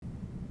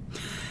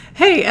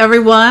Hey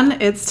everyone,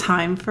 it's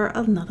time for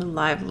another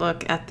live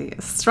look at the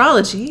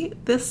astrology.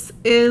 This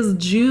is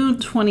June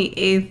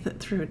 28th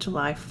through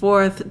July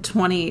 4th,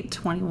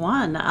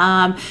 2021.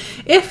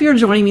 If you're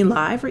joining me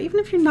live, or even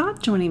if you're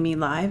not joining me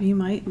live, you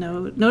might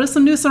notice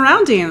some new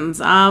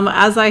surroundings.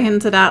 As I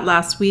hinted at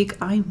last week,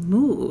 I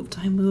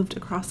moved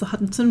across the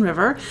Hudson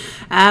River,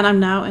 and I'm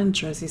now in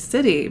Jersey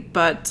City,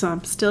 but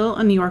I'm still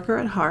a New Yorker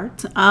at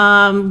heart.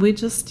 And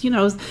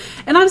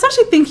I was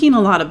actually thinking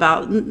a lot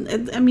about,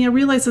 I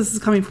realize this is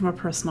coming from a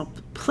personal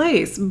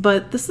place,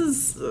 but this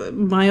is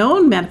my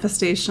own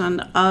manifestation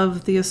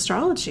of the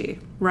astrology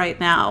right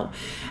now.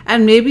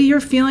 And maybe you're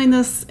feeling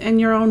this in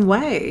your own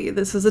way.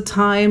 This is a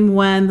time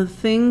when the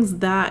things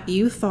that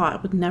you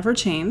thought would never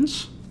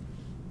change,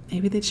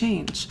 maybe they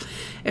change.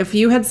 If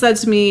you had said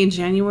to me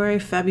January,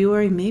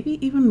 February,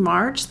 maybe even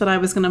March that I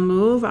was going to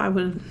move, I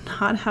would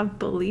not have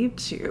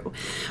believed you.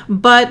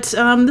 But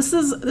this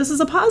is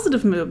a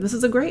positive move. This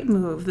is a great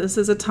move. This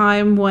is a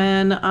time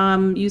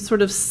when you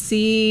sort of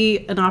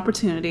see an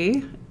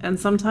opportunity, and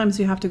sometimes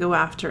you have to go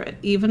after it,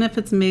 even if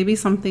it's maybe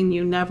something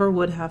you never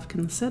would have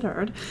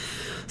considered.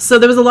 So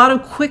there was a lot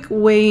of quick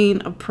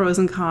weighing of pros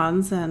and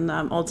cons, and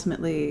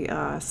ultimately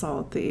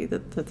saw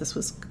that this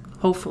was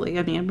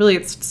hopefully, really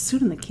it's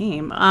soon in the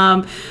game,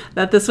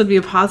 that this would be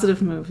a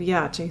positive move.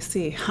 Yeah,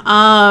 JC.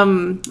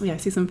 I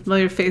see some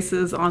familiar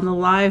faces on the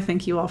live.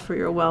 Thank you all for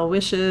your well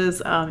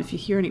wishes. If you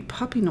hear any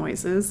puppy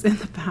noises in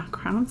the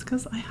background, it's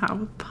because I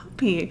have a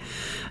puppy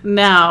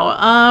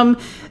now.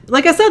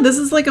 Like I said, this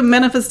is like a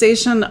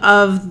manifestation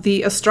of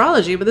the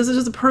astrology, but this is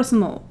just a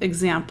personal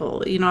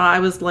example. I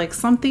was like,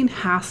 something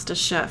has to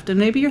shift. And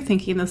maybe you're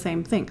thinking the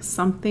same thing.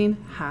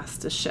 Something has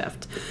to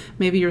shift.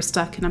 Maybe you're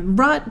stuck in a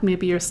rut.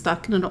 Maybe you're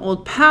stuck in an old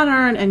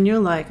pattern and you're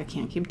like, I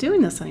can't keep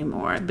doing this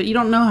anymore, but you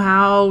don't know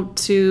how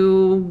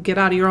to get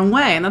out of your own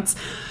way. And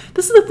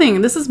this is the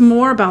thing. This is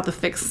more about the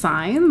fixed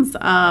signs.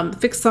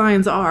 Fixed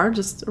signs are,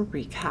 just a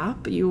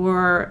recap,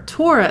 your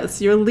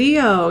Taurus, your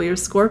Leo, your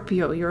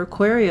Scorpio, your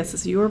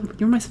Aquarius. You're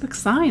my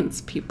fixed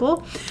signs,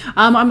 people.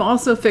 I'm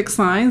also fixed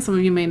signs. Some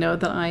of you may know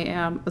that I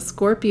am a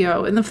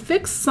Scorpio, and the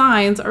fixed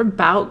signs are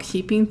about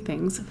keeping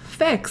things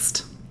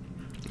fixed.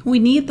 We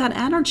need that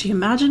energy.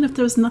 Imagine if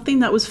there was nothing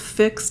that was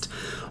fixed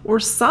or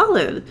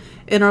solid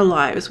in our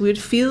lives. We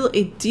would feel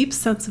a deep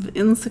sense of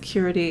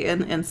insecurity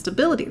and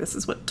instability. This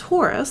is what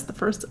Taurus, the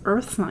first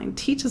earth sign,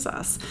 teaches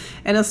us.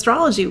 In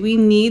astrology, we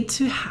need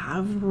to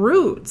have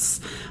roots.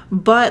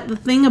 But the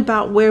thing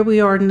about where we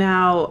are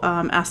now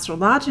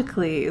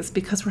astrologically is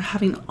because we're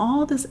having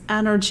all this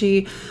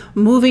energy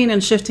moving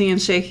and shifting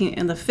and shaking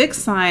in the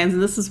fixed signs.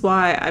 And this is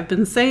why I've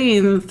been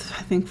saying,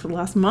 I think for the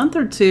last month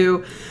or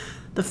two,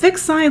 the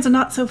fixed signs are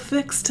not so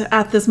fixed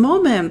at this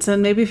moment.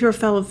 And maybe if you're a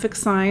fellow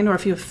fixed sign, or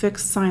if you have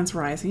fixed signs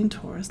rising,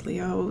 Taurus,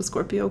 Leo,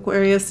 Scorpio,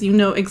 Aquarius, you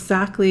know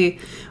exactly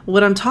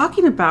what I'm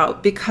talking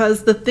about,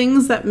 because the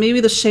things that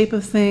maybe the shape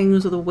of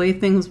things or the way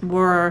things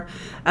were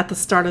at the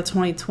start of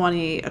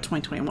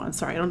 2021,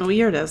 sorry, I don't know what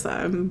year it is.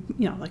 I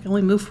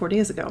only moved 4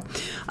 days ago.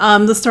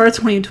 The start of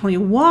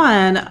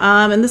 2021,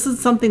 and this is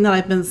something that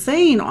I've been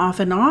saying off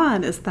and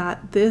on, is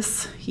that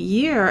this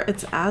year,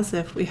 it's as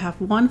if we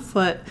have one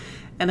foot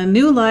in a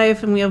new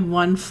life and we have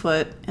one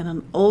foot in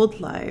an old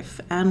life,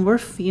 and we're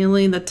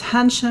feeling the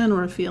tension,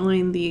 we're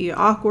feeling the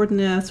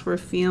awkwardness, we're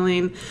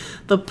feeling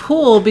the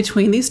pull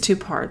between these two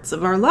parts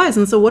of our lives.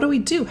 And so what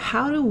do?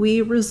 How do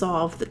we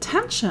resolve the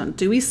tension?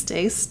 Do we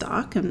stay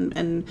stuck?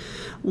 And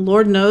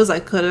Lord knows I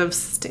could have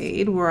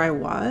stayed where I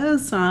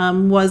was.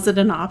 Was it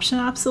an option?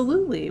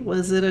 Absolutely.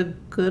 Was it a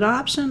good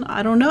option?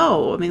 I don't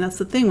know. That's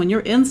the thing. When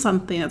you're in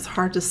something, it's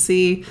hard to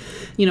see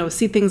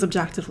things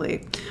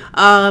objectively.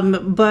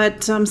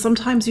 But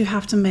sometimes you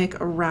have to make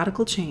a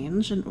radical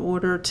change in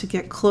order to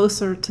get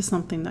closer to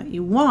something that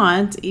you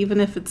want, even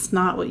if it's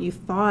not what you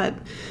thought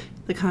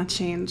the kind of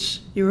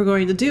change you were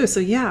going to do. So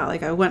yeah,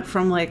 I went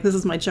from this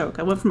is my joke,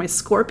 I went from my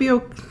Scorpio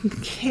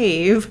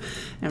cave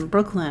in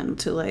Brooklyn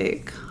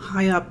to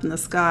high up in the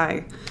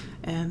sky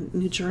in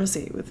New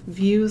Jersey with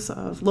views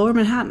of Lower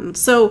Manhattan.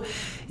 So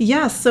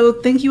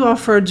thank you all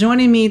for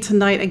joining me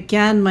tonight.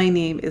 Again, my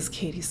name is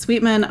Katie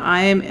Sweetman.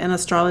 I am an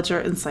astrologer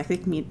and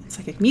psychic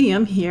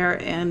medium here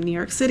in New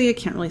York City. I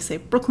can't really say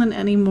Brooklyn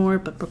anymore,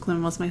 but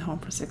Brooklyn was my home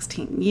for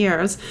 16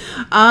 years.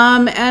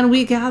 And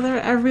we gather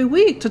every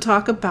week to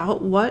talk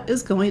about what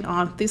is going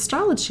on with the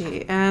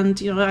astrology.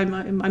 And,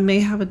 I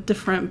may have a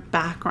different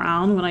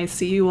background when I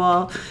see you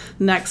all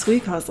next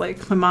week.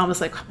 My mom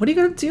was like, what are you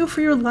going to do for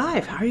your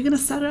life? How are you going to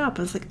set it up?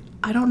 I was like,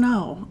 I don't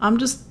know. I'm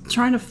just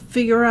trying to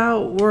figure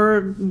out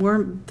where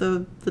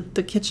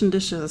the kitchen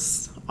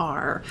dishes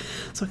are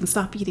so I can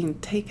stop eating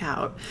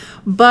takeout.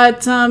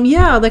 But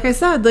like I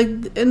said,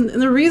 and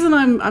the reason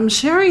I'm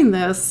sharing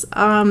this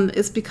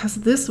is because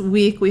this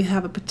week we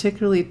have a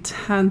particularly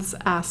tense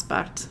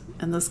aspect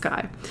in the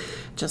sky.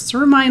 Just a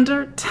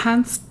reminder,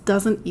 tense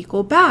doesn't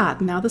equal bad.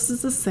 Now this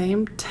is the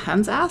same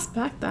tense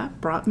aspect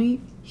that brought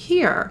me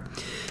here.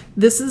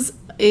 This is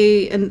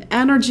an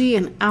energy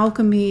and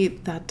alchemy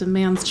that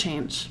demands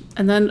change.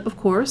 And then, of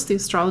course, the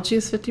astrology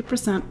is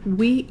 50%.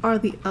 We are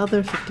the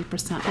other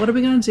 50%. What are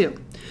we going to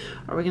do?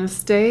 Are we going to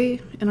stay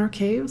in our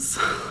caves?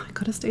 I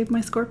could have stayed in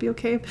my Scorpio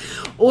cave.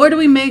 Or do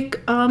we make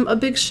a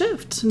big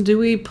shift? Do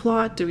we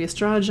plot? Do we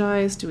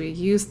strategize? Do we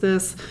use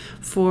this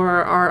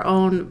for our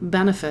own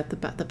benefit, the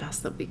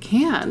best that we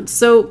can?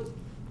 So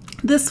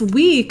this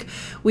week,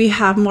 we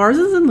have Mars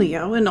is in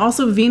Leo, and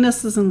also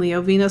Venus is in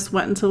Leo. Venus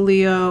went into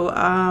Leo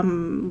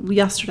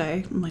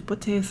yesterday. I'm like,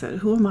 what day is it?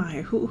 Who am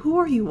I? Who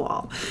are you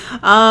all?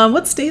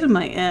 What state am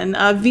I in?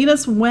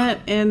 Venus went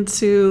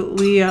into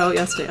Leo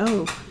yesterday.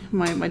 Oh,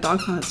 my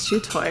dog's on its chew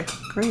toy.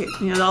 Great.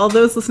 All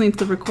those listening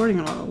to the recording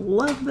are going to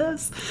love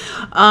this.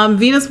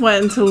 Venus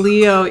went into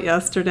Leo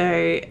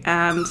yesterday,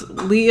 and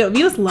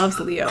Venus loves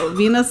Leo.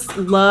 Venus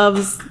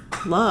loves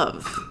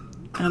love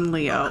and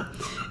Leo.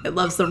 It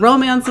loves the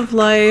romance of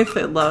life.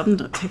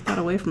 Don't take that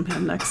away from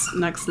him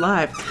next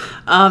live.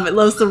 It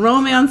loves the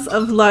romance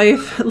of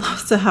life. It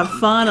loves to have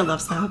fun. It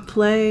loves to have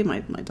play. My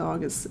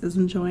dog is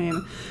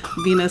enjoying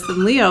Venus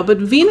and Leo. But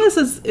Venus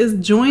is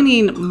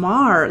joining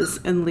Mars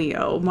in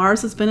Leo.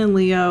 Mars has been in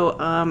Leo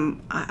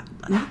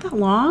not that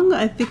long.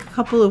 I think a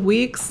couple of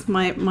weeks.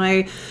 My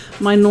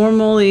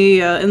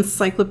normally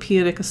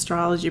encyclopedic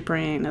astrology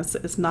brain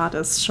is not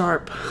as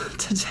sharp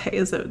today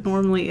as it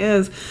normally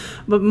is.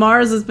 But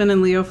Mars has been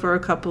in Leo for a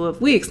couple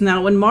of weeks.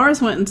 Now, when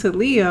Mars went into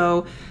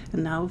Leo,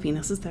 and now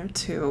Venus is there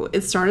too,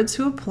 it started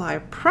to apply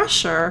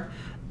pressure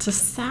to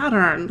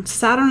Saturn.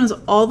 Saturn is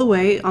all the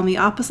way on the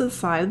opposite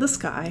side of the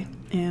sky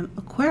in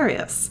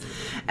Aquarius.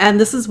 And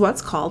this is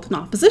what's called an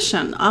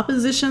opposition.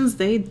 Oppositions,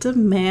 they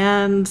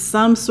demand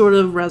some sort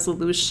of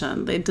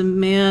resolution. They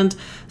demand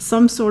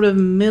some sort of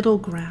middle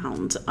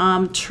ground.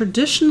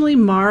 Traditionally,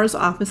 Mars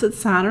opposite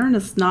Saturn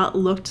is not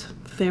looked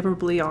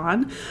favorably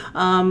on.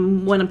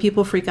 When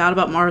people freak out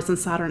about Mars and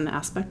Saturn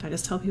aspect, I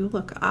just tell people,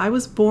 look, I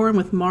was born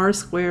with Mars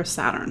square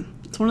Saturn.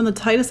 It's one of the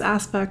tightest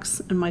aspects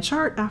in my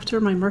chart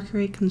after my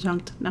Mercury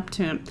conjunct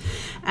Neptune.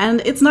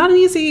 And it's not an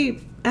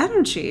easy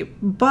energy,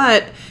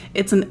 but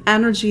it's an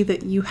energy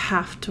that you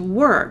have to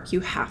work,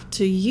 you have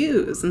to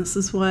use. And this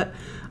is what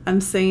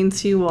I'm saying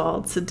to you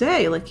all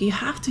today. Like, you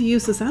have to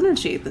use this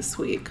energy this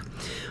week.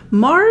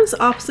 Mars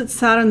opposite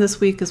Saturn this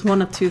week is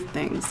one of two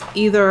things.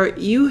 Either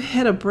you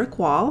hit a brick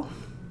wall.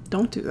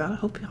 Don't do that. I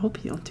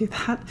hope you don't do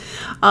that.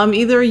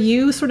 Either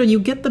you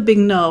get the big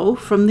no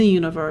from the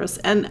universe,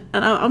 and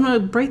I'm going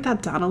to break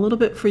that down a little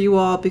bit for you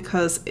all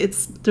because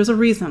there's a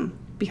reason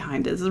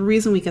behind it. There's a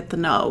reason we get the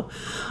no.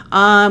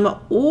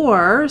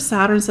 Or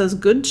Saturn says,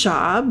 good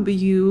job.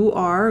 You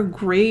are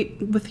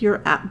great with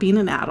your being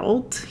an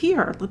adult.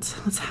 Here,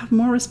 let's have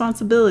more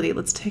responsibility.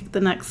 Let's take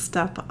the next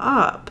step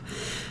up.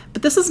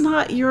 But this is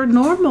not your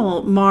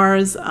normal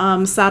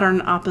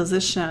Mars-Saturn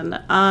opposition.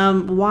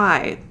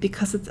 Why?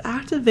 Because it's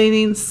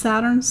activating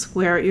Saturn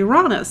square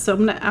Uranus. So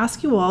I'm going to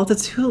ask you all to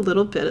do a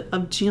little bit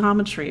of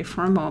geometry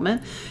for a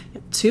moment.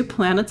 You have two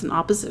planets in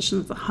opposition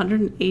with a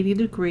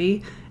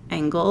 180-degree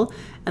angle,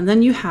 and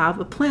then you have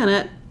a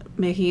planet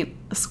making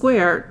a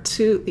square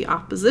to the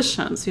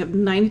opposition. So you have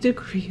 90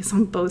 degrees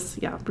on both.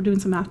 Yeah, we're doing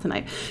some math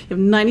tonight. You have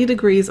 90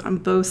 degrees on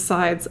both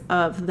sides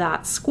of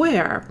that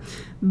square.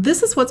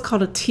 This is what's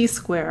called a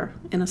T-square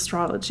in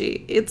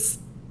astrology. It's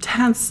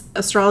tense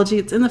astrology.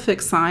 It's in the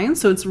fixed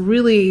signs, so it's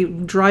really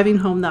driving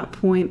home that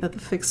point that the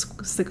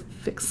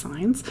fixed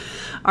signs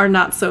are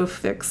not so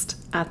fixed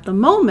at the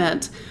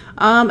moment.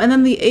 And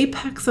then the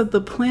apex of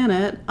the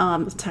planet,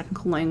 the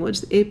technical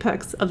language, the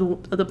apex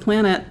of the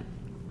planet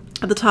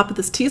at the top of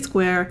this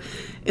T-square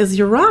is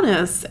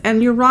Uranus.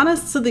 And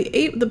Uranus, so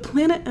the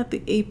planet at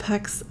the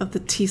apex of the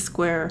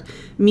T-square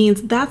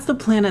means that's the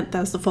planet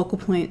that's the focal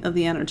point of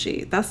the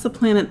energy. That's the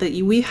planet that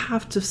we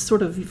have to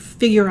sort of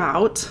figure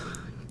out,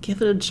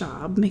 give it a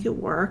job, make it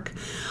work.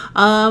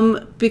 And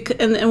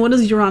what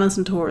does Uranus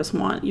and Taurus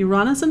want?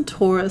 Uranus and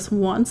Taurus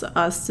wants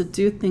us to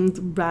do things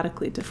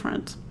radically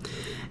different.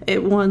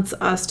 It wants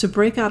us to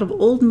break out of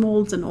old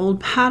molds and old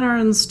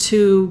patterns,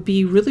 to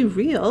be really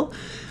real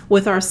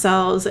with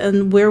ourselves,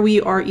 and where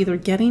we are either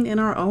getting in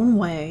our own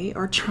way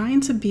or trying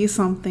to be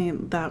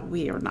something that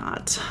we are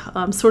not.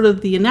 Sort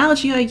of the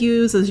analogy I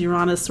use is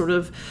Uranus sort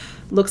of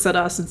looks at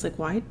us and it's like,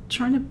 why are you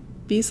trying to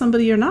be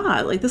somebody you're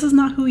not? Like, this is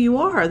not who you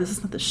are. This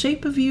is not the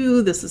shape of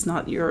you. This is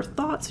not your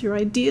thoughts, your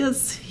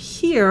ideas.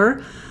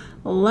 Here,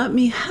 let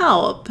me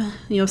help.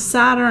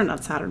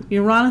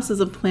 Uranus is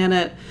a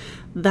planet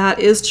that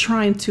is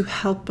trying to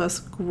help us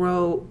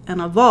grow and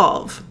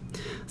evolve.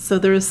 So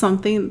there is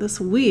something this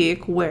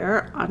week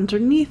where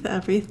underneath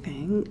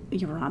everything,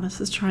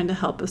 Uranus is trying to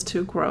help us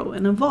to grow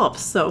and evolve.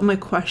 So my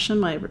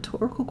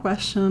rhetorical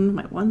question,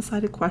 my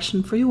one-sided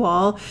question for you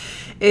all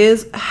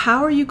is,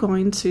 how are you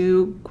going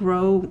to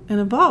grow and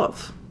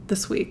evolve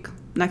this week,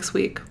 next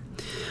week?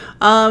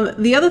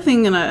 The other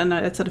thing, and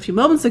I said a few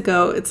moments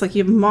ago, it's like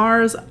you have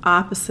Mars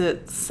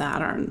opposite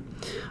Saturn.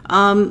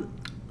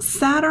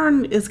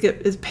 Saturn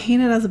is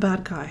painted as a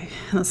bad guy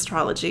in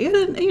astrology,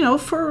 and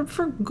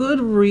for good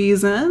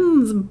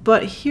reasons.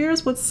 But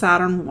here's what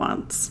Saturn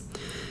wants: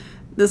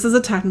 This is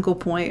a technical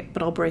point,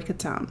 but I'll break it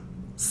down.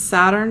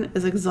 Saturn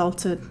is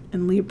exalted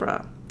in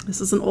Libra. This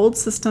is an old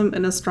system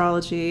in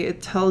astrology.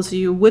 It tells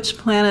you which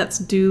planets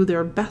do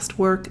their best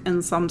work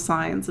in some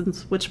signs and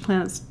which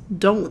planets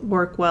don't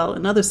work well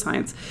in other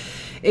signs.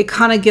 It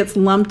kind of gets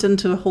lumped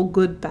into a whole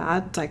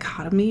good-bad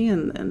dichotomy,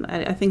 and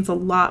I think it's a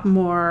lot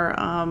more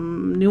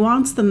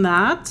nuanced than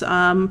that.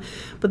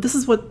 But this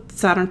is what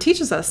Saturn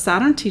teaches us.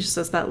 Saturn teaches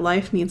us that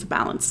life needs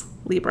balance,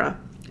 Libra.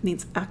 It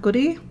needs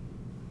equity,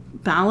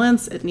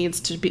 balance. It needs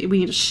to be, we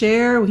need to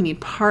share, we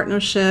need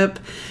partnership.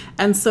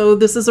 And so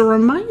this is a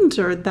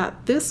reminder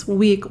that this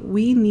week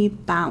we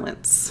need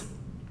balance.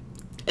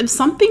 If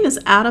something is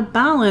out of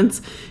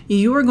balance,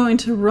 you are going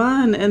to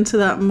run into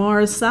that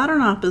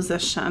Mars-Saturn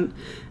opposition,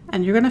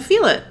 and you're going to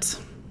feel it,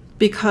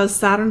 because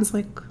Saturn's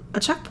like a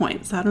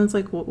checkpoint. Saturn's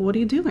like, what are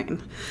you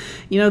doing?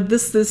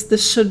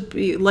 This should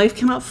be, life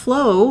cannot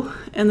flow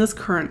in this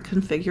current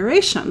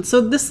configuration.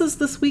 So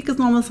this week is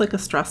almost like a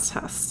stress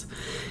test.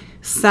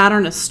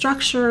 Saturn is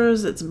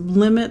structures, it's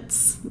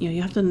limits.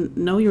 You have to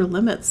know your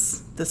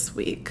limits this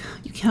week.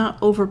 You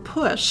cannot over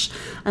push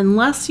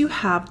unless you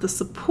have the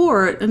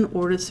support in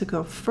order to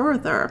go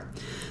further.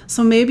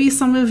 So maybe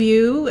some of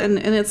you, and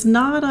it's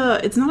not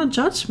a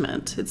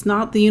judgment. It's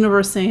not the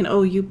universe saying,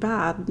 "Oh, you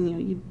bad."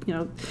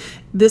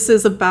 This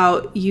is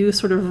about you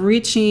sort of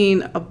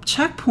reaching a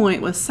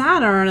checkpoint with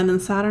Saturn, and then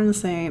Saturn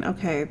is saying,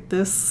 "Okay,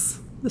 this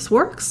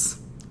works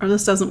or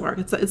this doesn't work."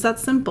 It's that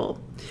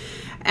simple.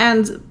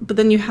 But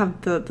then you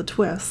have the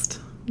twist.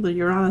 The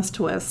Uranus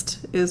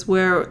twist is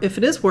where, if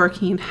it is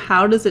working,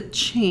 how does it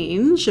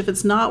change? If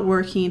it's not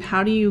working,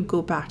 how do you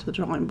go back to the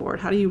drawing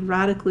board? How do you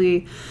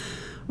radically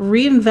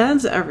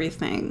reinvent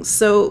everything?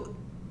 So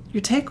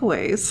your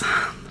takeaways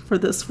for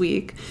this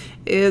week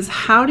is,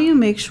 how do you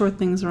make sure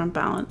things are in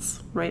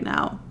balance right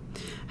now?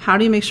 How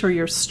do you make sure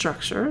your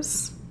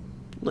structures,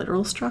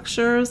 literal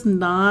structures,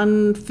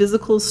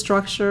 non-physical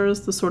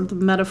structures, the sort of the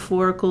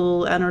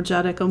metaphorical,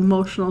 energetic,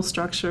 emotional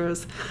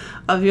structures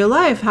of your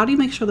life, how do you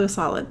make sure they're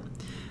solid?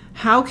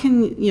 How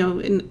can,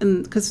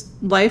 because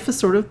life is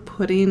sort of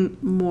putting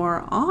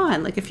more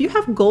on. Like, if you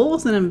have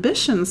goals and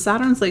ambitions,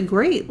 Saturn's like,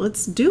 great,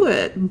 let's do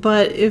it.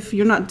 But if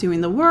you're not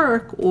doing the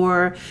work,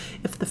 or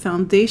if the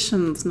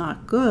foundation's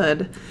not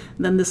good,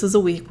 then this is a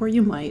week where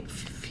you might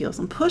feel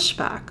some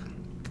pushback.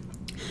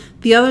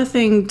 The other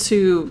thing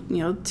to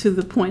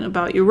the point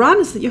about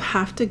Uranus, is that you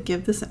have to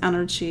give this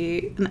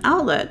energy an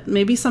outlet.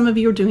 Maybe some of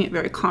you are doing it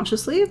very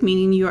consciously,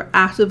 meaning you're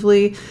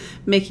actively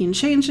making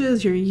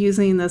changes. You're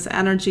using this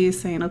energy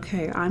saying,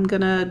 okay, I'm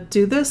going to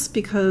do this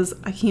because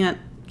I can't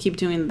keep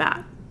doing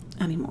that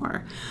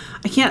anymore.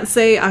 I can't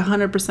say I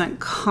 100%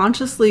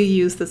 consciously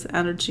use this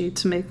energy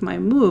to make my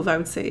move. I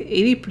would say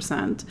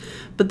 80%.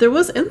 But there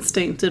was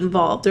instinct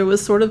involved. There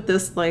was sort of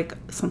this, like,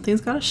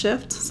 something's got to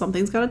shift,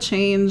 something's got to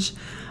change.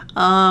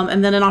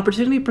 And then an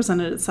opportunity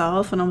presented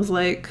itself, and I was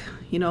like,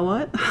 you know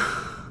what?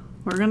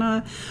 We're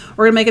gonna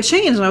make a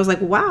change. And I was like,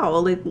 wow,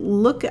 like,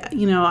 look at,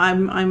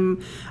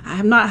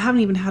 haven't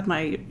even had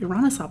my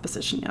Uranus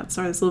opposition yet.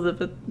 Sorry, it's a little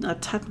bit of a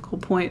technical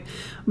point,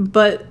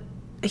 but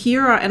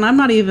and I'm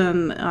not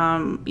even,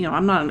 I'm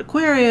not an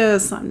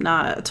Aquarius, I'm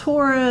not a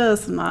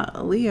Taurus, I'm not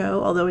a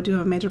Leo, although I do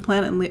have a major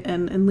planet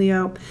in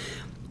Leo.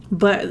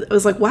 But it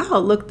was like, wow,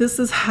 look, this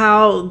is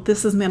how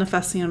this is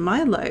manifesting in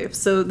my life.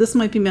 So this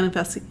might be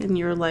manifesting in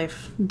your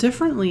life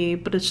differently,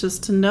 but it's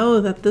just to know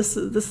that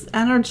this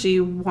energy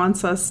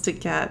wants us to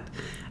get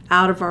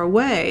out of our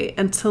way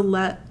and to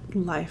let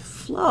life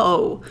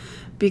flow.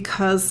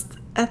 Because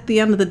at the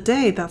end of the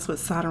day, that's what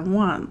Saturn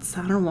wants.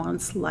 Saturn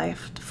wants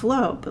life to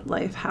flow, but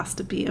life has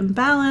to be in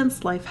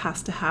balance. Life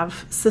has to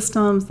have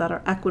systems that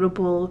are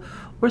equitable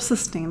or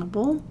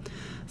sustainable.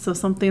 So if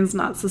something's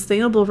not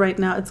sustainable right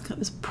now,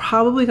 it's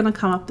probably going to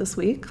come up this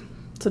week.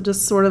 So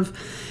just sort of,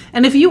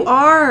 and if you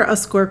are a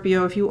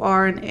Scorpio, if you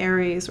are an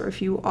Aries, or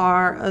if you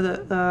are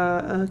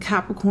a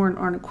Capricorn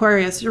or an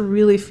Aquarius, you're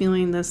really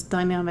feeling this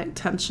dynamic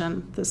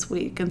tension this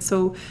week. And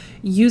so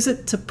use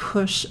it to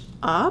push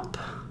up,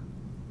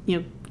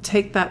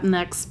 take that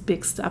next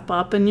big step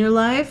up in your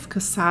life,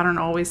 because Saturn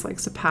always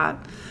likes to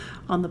pat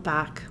on the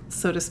back,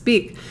 so to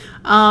speak.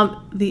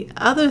 The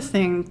other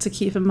thing to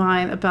keep in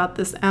mind about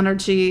this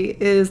energy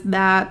is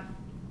that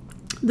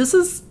this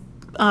is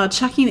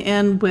checking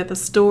in with a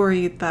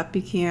story that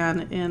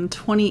began in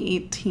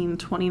 2018,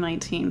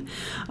 2019.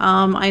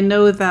 I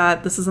know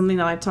that this is something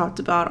that I've talked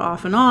about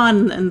off and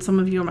on, and some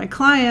of you are my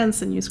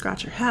clients, and you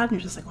scratch your head and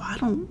you're just like, well, I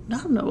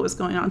don't know what was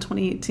going on in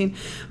 2018.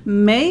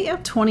 May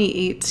of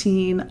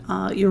 2018,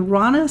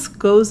 Uranus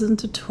goes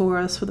into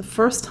Taurus for the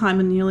first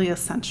time in nearly a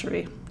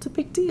century. It's a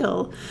big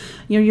deal.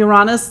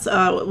 Uranus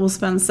will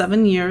spend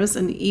 7 years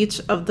in each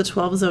of the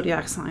 12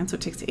 zodiac signs, so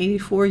it takes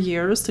 84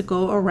 years to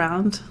go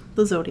around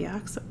the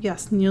zodiac. So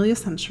yes, nearly a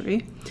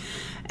century.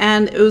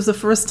 And it was the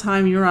first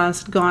time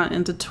Uranus had gone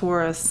into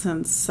Taurus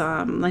since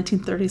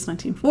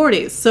 1930s,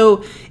 1940s.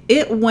 So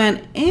it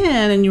went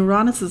in, and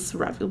Uranus's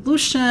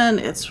revolution,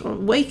 its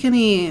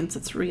awakening,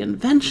 its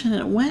reinvention,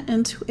 it went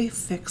into a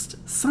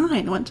fixed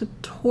sign. It went to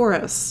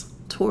Taurus.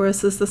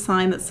 Taurus is the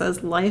sign that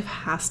says life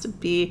has to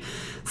be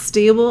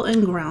stable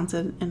and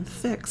grounded and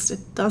fixed.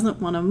 It doesn't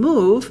want to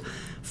move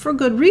for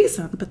good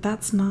reason, but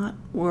that's not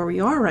where we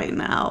are right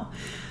now.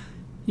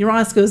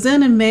 Uranus goes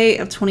in May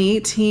of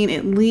 2018.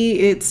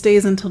 It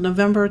stays until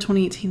November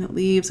 2018. It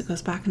leaves. It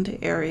goes back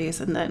into Aries.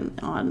 And then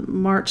on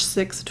March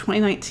 6th,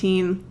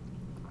 2019,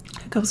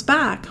 it goes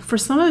back. For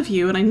some of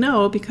you, and I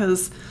know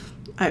because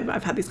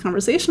I've had these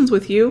conversations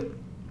with you,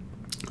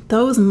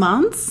 those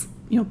months,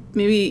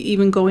 maybe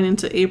even going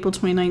into April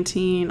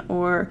 2019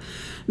 or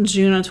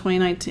June of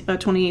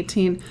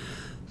 2018,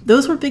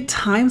 those were big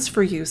times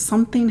for you.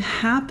 Something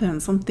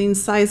happened, something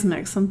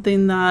seismic,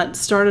 something that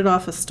started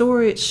off a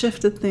story, it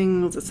shifted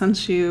things, it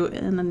sent you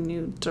in a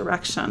new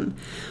direction.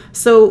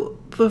 So,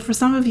 but for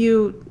some of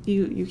you,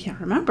 you can't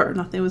remember.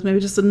 Nothing. It was maybe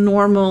just a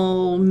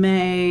normal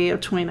May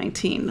of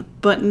 2019.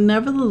 But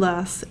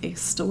nevertheless, a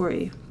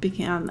story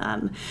began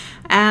then.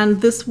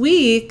 And this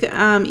week,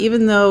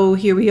 even though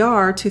here we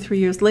are 2-3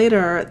 years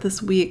later,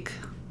 this week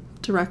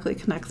directly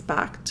connects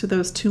back to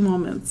those two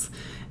moments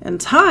in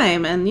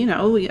time. And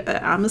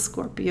I'm a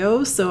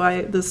Scorpio,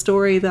 so the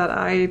story that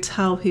I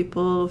tell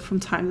people from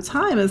time to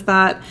time is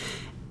that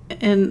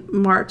in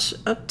March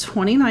of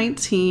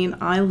 2019,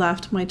 I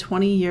left my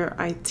 20-year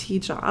IT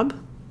job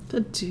to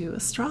do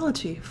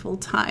astrology full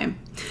time.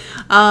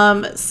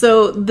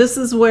 So this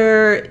is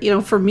where,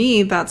 for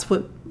me, that's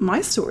what my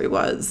story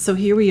was. So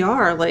here we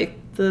are, like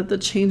the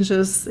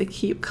changes, they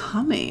keep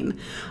coming.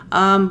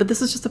 But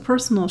this is just a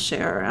personal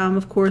share.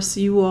 Of course,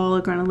 you all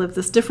are going to live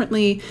this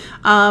differently.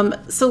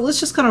 So let's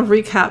just kind of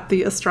recap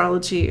the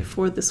astrology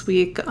for this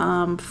week.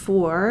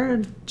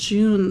 For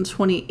June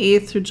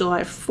 28th through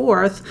July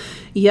 4th,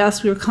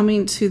 yes, we're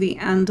coming to the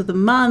end of the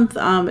month.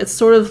 It's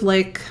sort of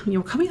like,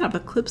 coming out of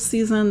eclipse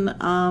season.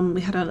 We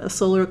had a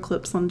solar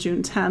eclipse on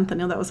June 10th. I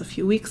know that was a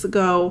few weeks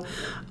ago.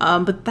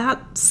 But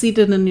that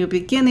seeded a new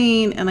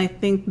beginning. And I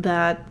think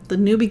that the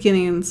new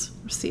beginnings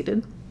were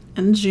seeded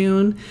in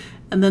June.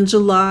 And then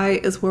July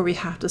is where we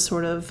have to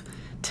sort of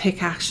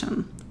take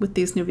action with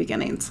these new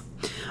beginnings.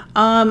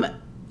 On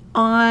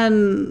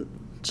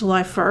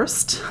July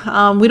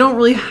 1st, we don't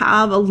really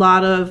have a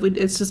lot of,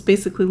 it's just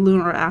basically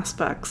lunar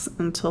aspects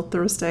until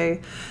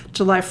Thursday,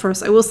 July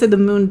 1st. I will say the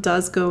moon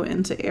does go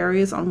into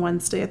Aries on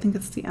Wednesday. I think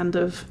it's the end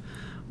of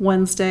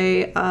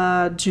Wednesday,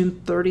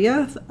 June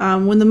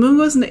 30th. When the moon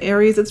goes into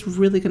Aries, it's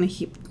really going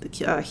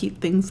to heat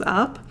things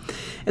up.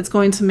 It's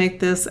going to make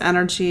this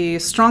energy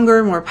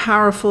stronger, more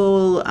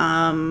powerful.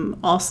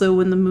 Also,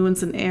 when the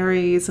moon's in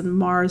Aries and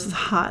Mars is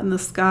hot in the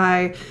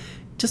sky,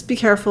 just be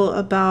careful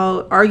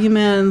about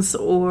arguments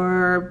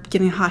or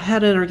getting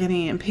hot-headed or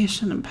getting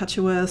impatient,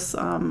 impetuous,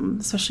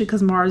 especially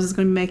because Mars is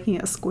going to be making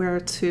a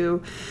square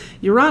to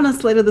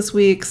Uranus later this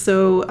week,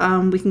 so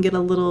we can get a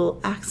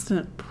little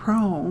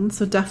accident-prone.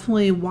 So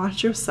definitely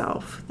watch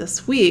yourself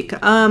this week.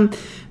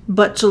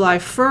 But July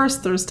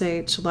 1st,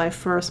 Thursday, July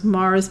 1st,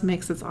 Mars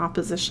makes its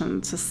opposition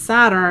to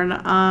Saturn.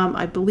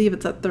 I believe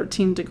it's at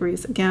 13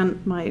 degrees.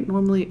 Again, my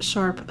normally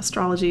sharp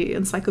astrology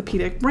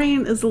encyclopedic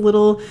brain is a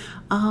little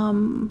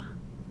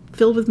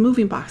filled with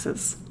moving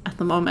boxes at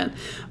the moment.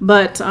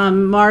 But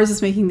Mars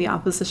is making the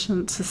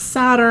opposition to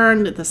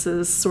Saturn. This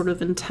is sort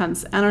of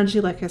intense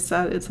energy. Like I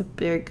said, it's a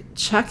big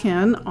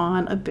check-in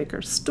on a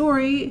bigger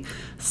story.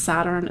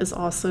 Saturn is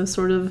also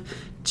sort of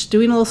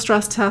doing a little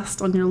stress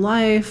test on your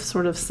life,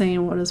 sort of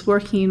saying what is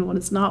working, what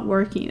is not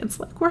working. It's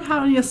like we're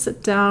having a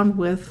sit down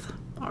with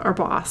our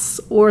boss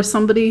or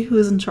somebody who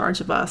is in charge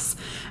of us,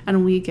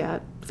 and we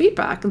get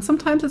feedback. And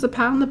sometimes it's a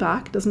pat on the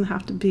back. It doesn't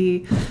have to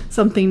be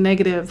something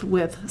negative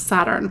with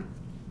Saturn.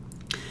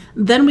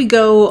 Then we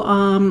go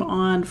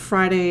on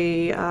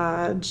Friday,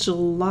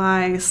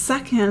 July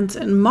 2nd,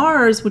 and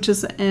Mars, which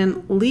is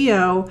in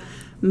Leo,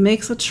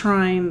 makes a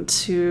trine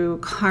to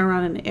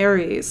Chiron and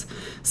Aries.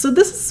 So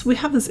we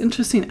have this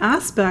interesting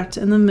aspect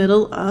in the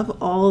middle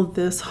of all of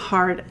this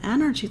hard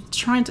energy,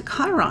 trine to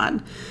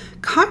Chiron.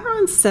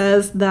 Chiron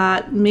says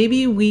that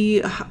maybe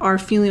we are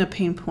feeling a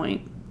pain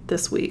point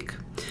this week.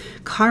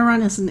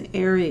 Chiron is in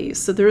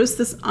Aries, so there is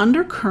this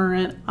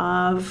undercurrent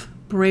of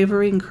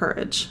bravery and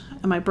courage.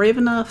 Am I brave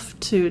enough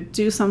to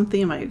do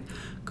something? Am I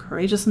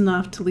courageous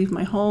enough to leave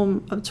my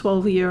home of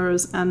 12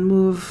 years and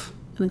move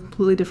in a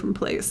completely different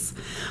place?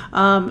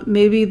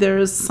 Maybe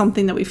there's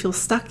something that we feel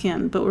stuck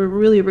in, but it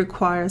really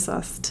requires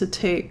us to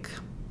take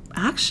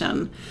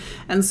action.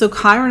 And so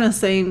Chiron is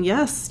saying,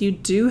 yes, you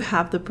do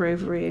have the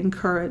bravery and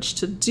courage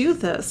to do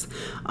this.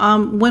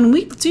 When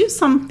we do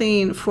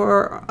something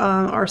for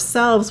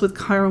ourselves with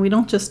Chiron, we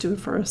don't just do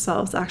it for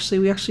ourselves.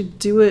 We actually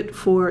do it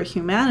for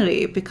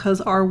humanity, because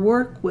our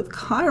work with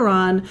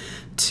Chiron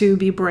to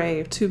be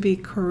brave, to be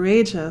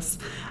courageous,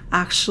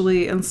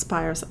 actually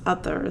inspires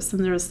others.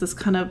 And there's this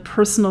kind of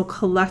personal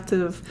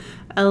collective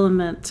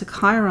element to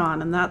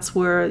Chiron, and that's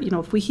where,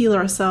 if we heal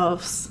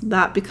ourselves,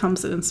 that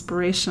becomes an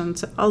inspiration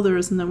to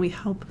others, and then we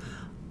help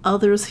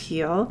others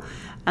heal,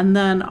 and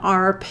then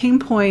our pain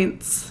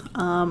points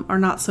are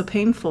not so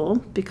painful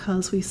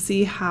because we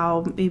see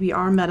how maybe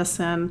our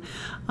medicine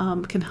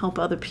can help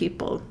other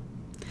people.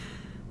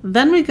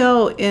 Then we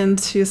go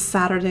into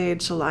Saturday,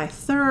 July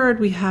 3rd.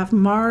 We have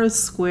Mars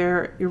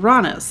square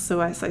Uranus. So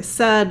as I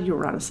said,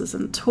 Uranus is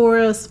in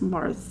Taurus,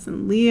 Mars is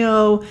in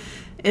Leo.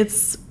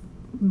 It's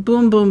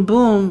boom, boom,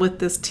 boom with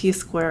this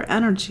T-square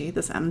energy,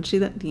 this energy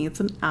that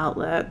needs an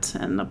outlet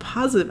and a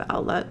positive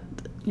outlet,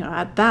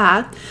 at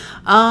that.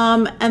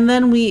 And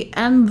then we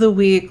end the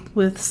week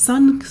with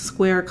Sun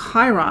square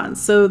Chiron.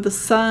 So the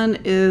sun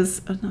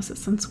is, is it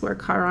Sun square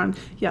Chiron?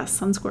 Yes,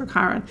 Sun square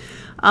Chiron.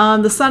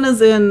 The sun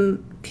is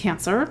in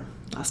Cancer,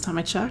 last time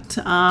I checked.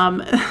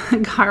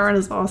 Chiron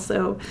is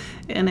also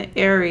in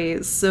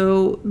Aries.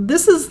 So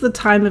this is the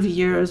time of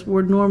years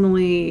where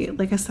normally,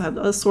 like I said,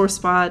 a sore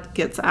spot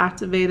gets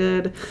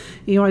activated.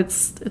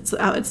 It's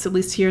at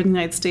least here in the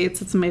United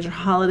States, it's a major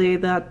holiday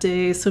that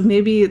day. So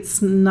maybe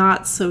it's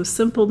not so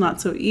simple,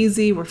 not so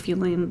easy. We're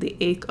feeling the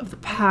ache of the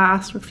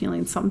past. We're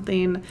feeling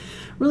something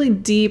really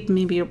deep,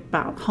 maybe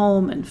about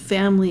home and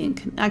family and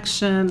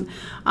connection.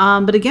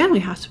 But again, we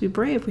have to be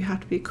brave. We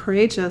have to be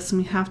courageous,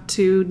 and we have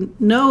to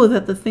know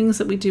that the things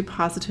that we do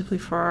positively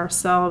for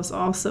ourselves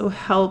also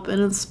help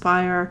and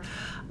inspire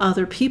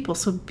other people.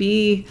 So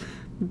be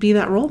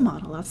that role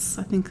model. I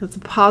think that's a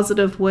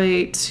positive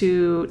way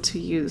to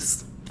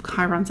use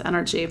Chiron's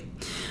energy.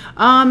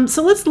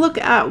 So let's look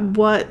at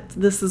what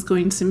this is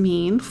going to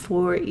mean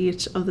for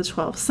each of the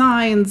 12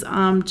 signs.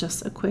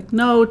 Just a quick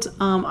note.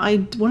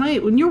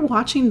 When you're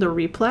watching the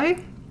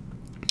replay,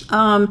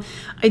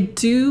 I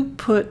do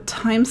put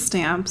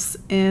timestamps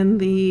in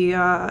the,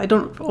 I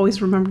don't always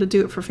remember to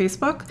do it for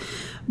Facebook,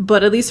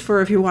 but at least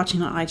for if you're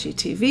watching on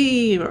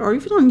IGTV or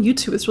even on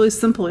YouTube, it's really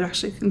simple. You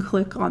actually can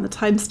click on the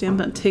timestamp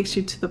and it takes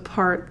you to the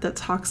part that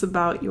talks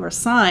about your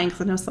sign.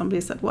 Because I know somebody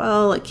said,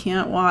 well, I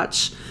can't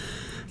watch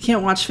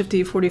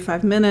 50,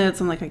 45 minutes.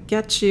 I'm like, I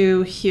get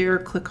you. Here,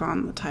 click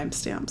on the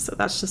timestamp. So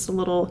that's just a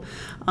little,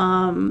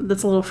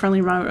 that's a little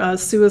friendly.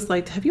 Sue is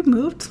like, have you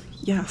moved?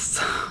 Yes,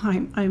 I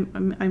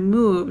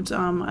moved.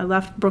 I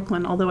left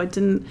Brooklyn, although I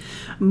didn't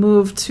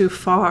move too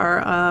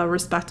far,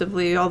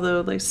 respectively,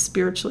 although like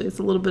spiritually it's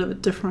a little bit of a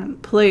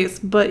different place.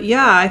 But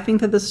yeah, I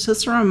think that this is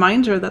just a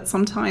reminder that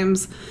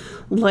sometimes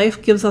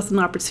life gives us an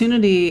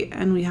opportunity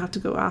and we have to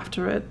go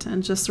after it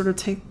and just sort of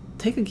take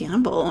a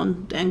gamble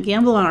and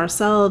gamble on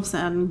ourselves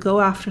and go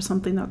after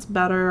something that's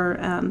better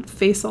and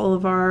face all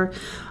of our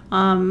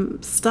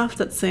stuff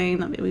that's saying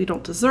that maybe we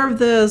don't deserve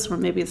this or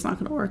maybe it's not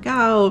going to work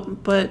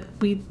out, but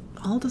we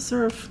all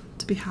deserve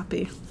to be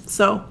happy.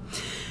 So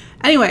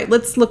anyway,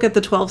 let's look at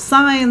the 12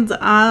 signs.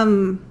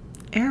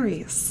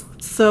 Aries.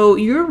 So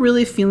you're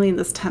really feeling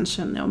this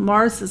tension.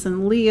 Mars is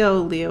in Leo.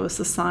 Leo is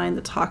the sign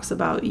that talks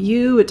about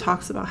you. It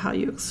talks about how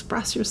you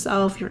express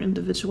yourself, your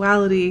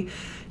individuality,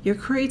 your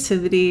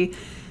creativity.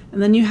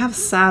 And then you have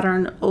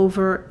Saturn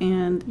over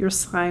in your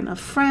sign of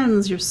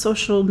friends, your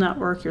social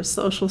network, your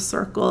social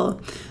circle.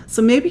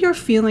 So maybe you're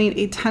feeling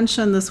a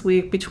tension this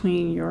week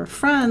between your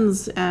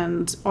friends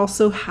and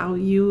also how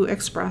you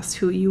express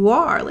who you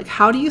are. Like,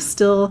 how do you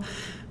still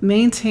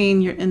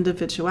maintain your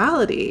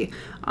individuality?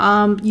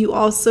 You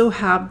also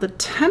have the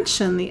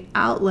tension, the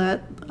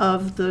outlet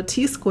of the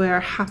T-square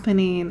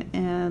happening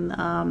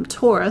in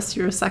Taurus,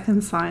 your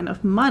second sign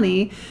of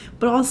money,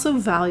 but also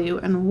value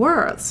and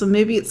worth. So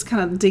maybe it's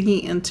kind of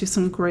digging into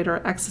some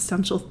greater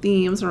existential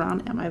themes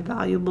around, am I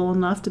valuable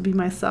enough to be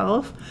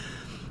myself?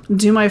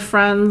 Do my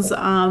friends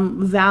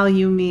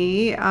value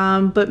me?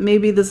 But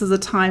maybe this is a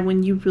time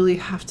when you really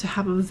have to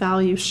have a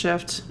value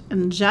shift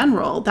in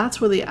general. That's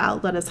where the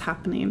outlet is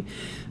happening.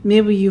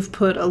 Maybe you've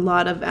put a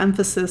lot of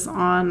emphasis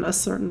on a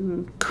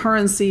certain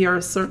currency or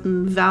a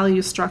certain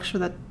value structure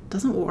that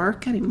doesn't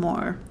work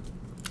anymore.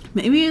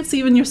 Maybe it's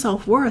even your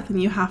self-worth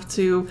and you have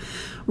to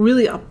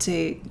really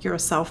update your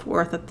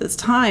self-worth at this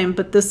time.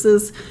 But this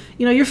is,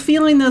 you're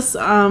feeling this,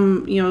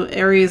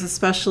 Aries,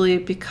 especially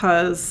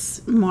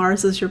because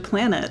Mars is your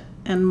planet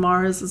and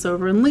Mars is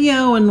over in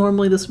Leo. And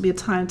normally this would be a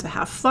time to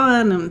have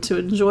fun and to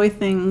enjoy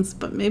things.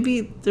 But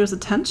maybe there's a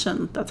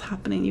tension that's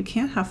happening. You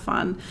can't have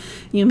fun.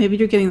 Maybe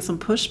you're getting some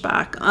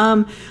pushback.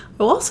 I'll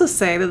also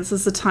say that this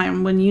is a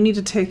time when you need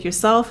to take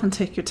yourself and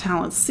take your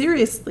talents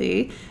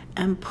seriously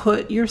and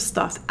put your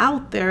stuff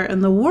out there in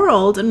the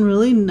world and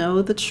really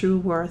know the true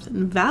worth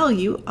and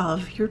value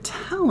of your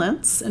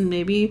talents, and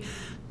maybe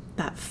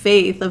that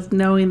faith of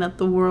knowing that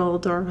the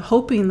world, or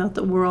hoping that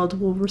the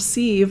world will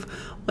receive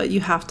what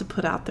you have to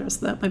put out there.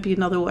 So that might be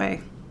another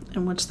way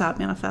in which that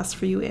manifests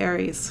for you,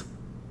 Aries.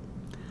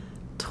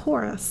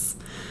 Taurus,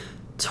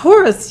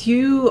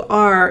 you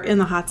are in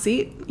the hot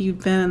seat.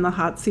 You've been in the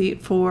hot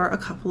seat for a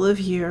couple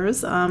of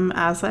years.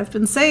 As I've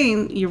been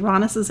saying,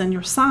 Uranus is in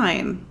your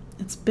sign.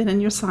 It's been in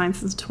your sign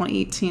since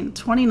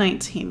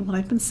 2019. What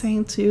I've been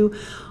saying to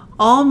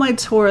all my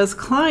Taurus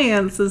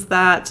clients is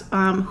that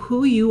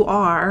who you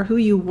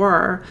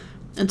were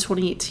in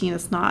 2018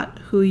 is not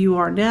who you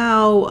are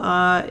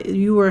now.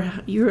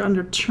 You're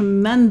under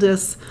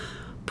tremendous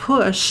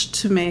push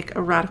to make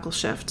a radical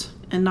shift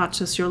and not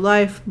just your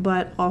life,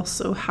 but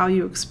also how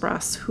you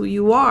express who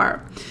you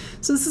are.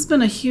 So this has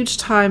been a huge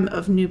time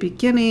of new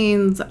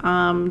beginnings,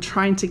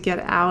 trying to get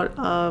out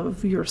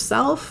of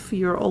yourself,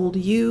 your old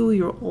you,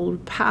 your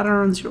old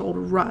patterns, your old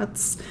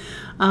ruts.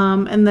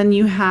 And then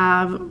you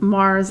have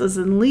Mars as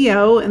in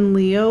Leo, and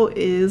Leo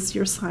is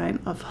your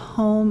sign of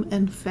home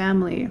and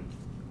family.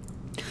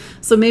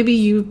 So maybe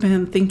you've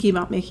been thinking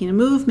about making a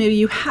move. Maybe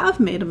you have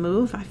made a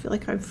move. I feel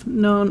like I've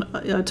known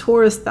a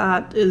Taurus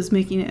that is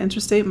making an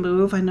interstate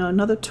move. I know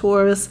another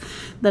Taurus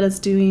that is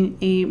doing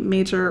a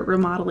major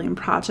remodeling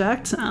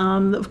project.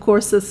 Of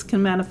course, this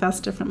can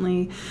manifest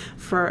differently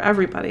for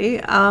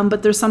everybody,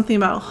 but there's something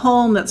about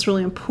home that's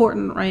really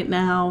important right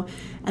now.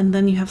 And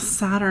then you have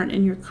Saturn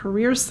in your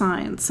career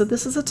sign. So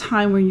this is a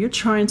time where you're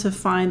trying to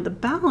find the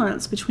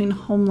balance between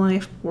home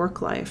life,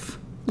 work life,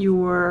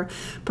 your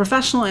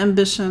professional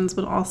ambitions,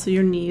 but also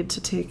your need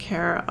to take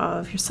care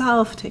of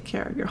yourself, take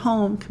care of your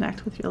home,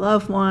 connect with your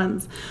loved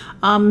ones.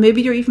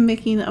 Maybe you're even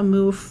making a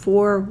move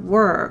for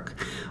work,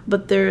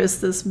 but there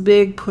is this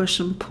big push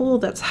and pull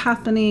that's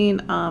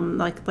happening.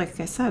 Like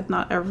I said,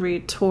 not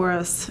every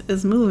Taurus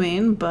is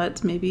moving,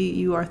 but maybe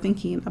you are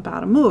thinking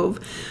about a move.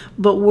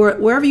 But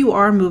wherever you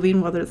are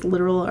moving, whether it's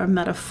literal or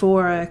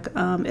metaphoric,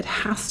 it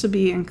has to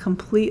be in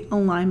complete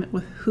alignment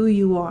with who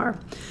you are.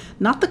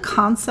 Not the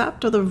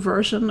concept or the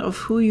version of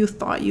who you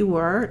thought you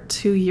were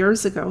 2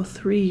 years ago,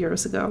 3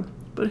 years ago,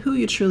 but who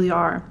you truly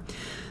are.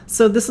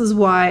 So this is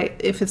why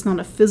if it's not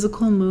a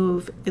physical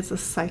move, it's a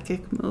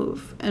psychic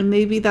move. And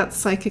maybe that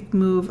psychic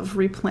move of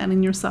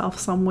replanting yourself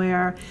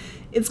somewhere,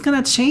 it's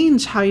going to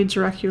change how you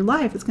direct your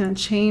life. It's going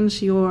to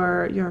change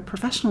your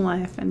professional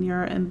life and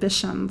your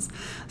ambitions.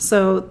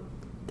 So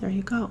there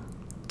you go.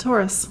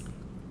 Taurus.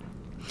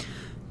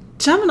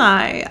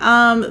 Gemini,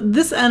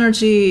 this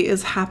energy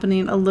is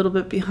happening a little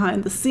bit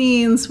behind the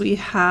scenes. We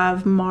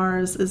have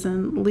Mars is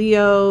in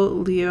Leo.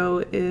 Leo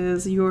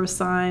is your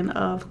sign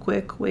of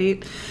quick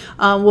wait.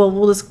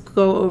 We'll just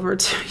go over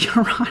to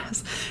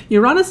Uranus.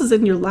 Uranus is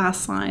in your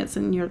last sign. It's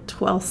in your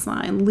 12th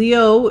sign.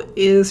 Leo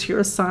is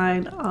your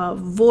sign of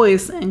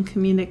voice and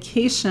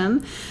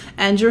communication,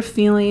 and you're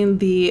feeling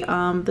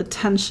the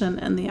tension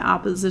and the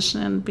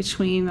opposition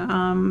between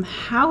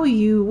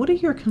what are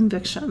your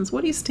convictions? What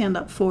do you stand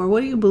up for?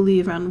 What do you believe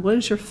in? What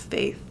is your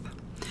faith?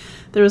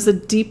 There is a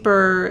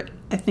deeper,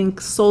 I think,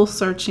 soul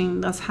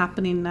searching that's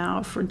happening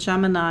now for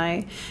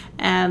Gemini.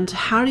 And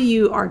how do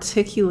you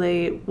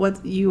articulate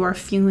what you are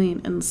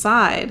feeling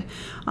inside?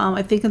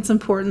 I think it's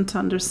important to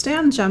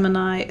understand,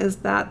 Gemini, is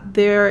that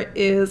there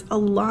is a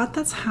lot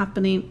that's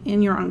happening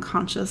in your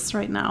unconscious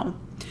right now.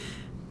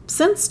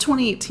 Since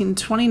 2018,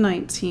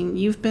 2019,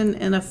 you've been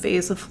in a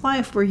phase of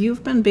life where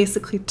you've been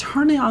basically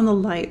turning on the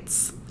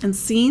lights and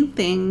seeing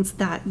things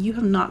that you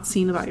have not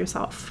seen about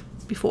yourself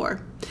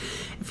before.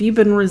 If you've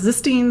been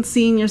resisting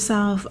seeing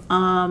yourself,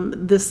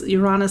 this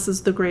Uranus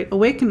is the great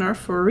awakener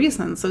for a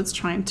reason. So it's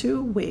trying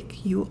to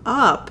wake you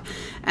up.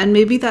 And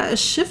maybe that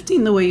is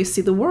shifting the way you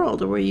see the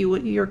world, or what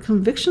your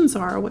convictions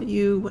are, what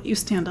you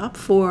stand up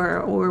for,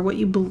 or what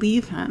you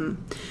believe in.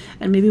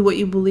 And maybe what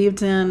you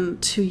believed in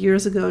 2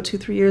 years ago,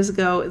 3 years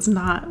ago, is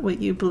not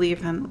what you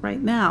believe in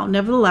right now.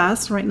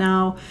 Nevertheless, right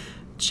now,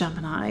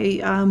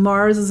 Gemini,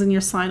 Mars is in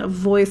your sign of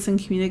voice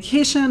and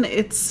communication.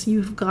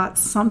 You've got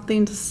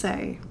something to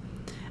say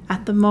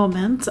at the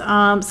moment,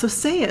 so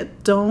say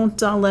it.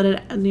 Don't let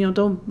it,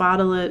 don't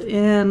bottle it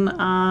in.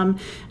 And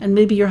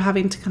maybe you're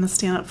having to kind of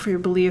stand up for your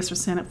beliefs or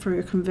stand up for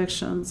your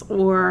convictions,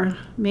 or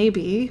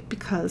maybe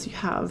because you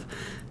have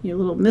your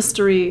little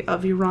mystery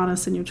of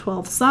Uranus in your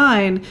 12th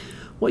sign,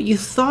 what you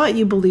thought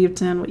you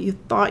believed in, what you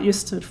thought you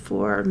stood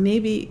for,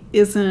 maybe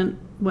isn't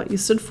what you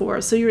stood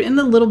for. So you're in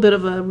a little bit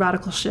of a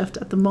radical shift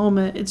at the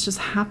moment. It's just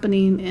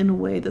happening in a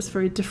way that's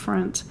very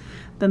different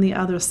than the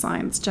other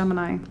signs,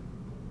 Gemini.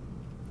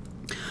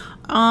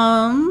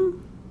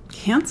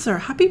 Cancer,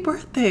 happy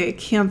birthday,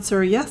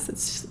 Cancer. Yes,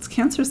 it's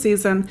Cancer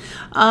season.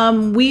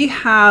 We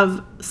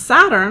have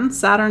Saturn.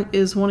 Saturn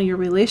is one of your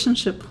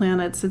relationship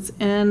planets. It's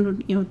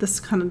in, this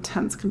kind of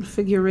tense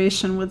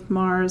configuration with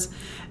Mars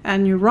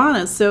and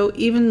Uranus. So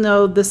even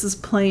though this is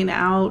playing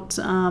out,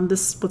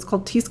 this what's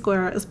called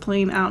T-square is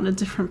playing out in a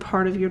different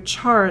part of your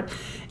chart,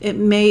 it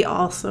may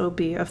also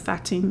be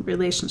affecting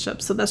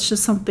relationships. So that's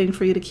just something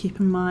for you to keep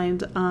in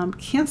mind,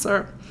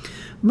 Cancer.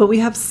 But we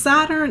have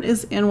Saturn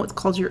is in what's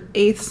called your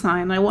 8th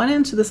sign. I went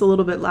into this a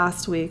little bit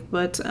last week,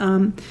 but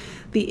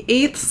the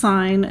 8th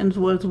sign, and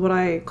what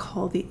I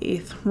call the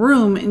 8th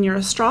room in your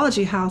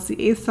astrology house, the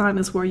 8th sign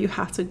is where you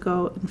have to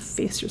go and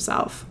face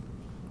yourself.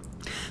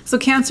 So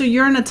Cancer,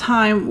 you're in a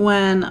time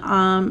when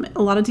a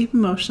lot of deep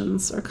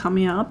emotions are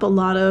coming up, a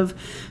lot of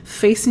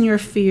facing your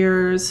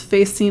fears,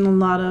 facing a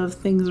lot of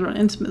things around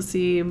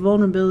intimacy,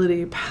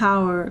 vulnerability,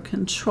 power,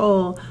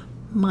 control,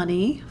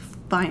 money,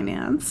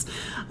 finance.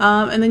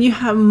 And then you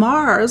have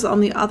Mars on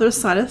the other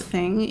side of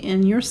thing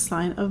in your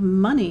sign of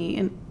money.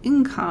 And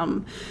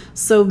income.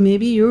 So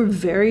maybe you're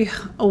very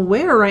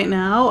aware right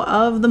now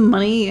of the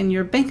money in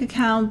your bank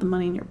account, the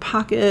money in your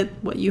pocket,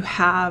 what you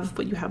have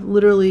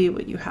literally,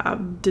 what you have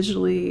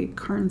digitally,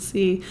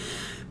 currency.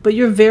 But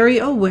you're very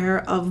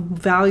aware of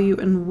value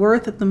and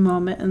worth at the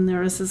moment, and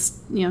there is this,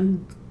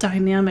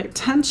 dynamic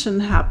tension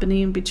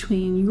happening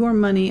between your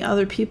money,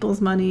 other people's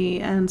money,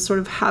 and sort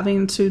of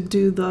having to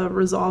do the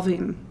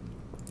resolving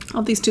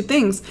of these two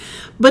things.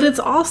 But it's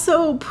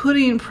also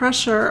putting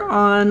pressure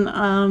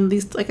on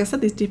these, like I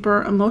said, these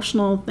deeper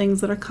emotional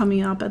things that are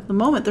coming up at the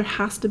moment. There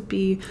has to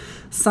be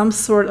some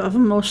sort of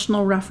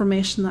emotional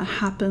reformation that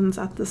happens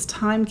at this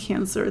time,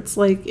 Cancer. It's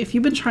like if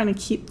you've been trying to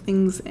keep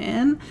things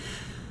in,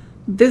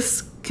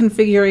 this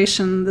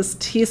configuration, this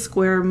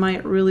T-square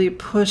might really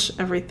push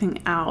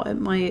everything out. It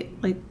might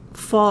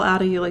fall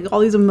out of you,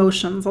 all these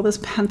emotions, all this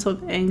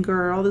pent-up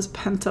anger, all this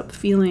pent-up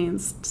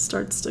feelings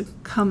starts to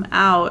come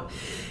out.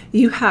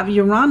 You have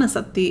Uranus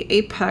at the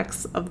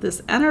apex of this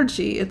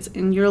energy. It's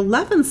in your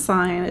 11th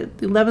sign.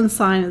 The 11th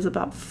sign is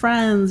about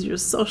friends, your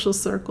social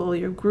circle,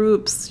 your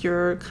groups,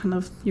 your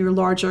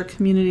larger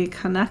community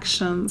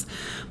connections.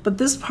 But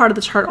this part of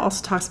the chart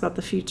also talks about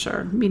the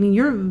future, meaning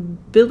your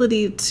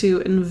ability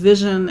to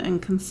envision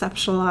and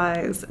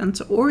conceptualize and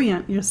to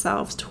orient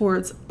yourselves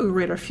towards a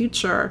greater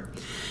future.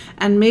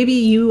 And maybe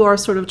you are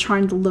sort of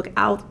trying to look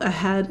out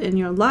ahead in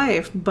your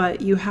life,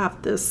 but you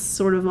have this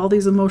sort of all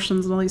these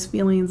emotions and all these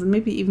feelings and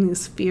maybe even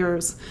these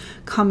fears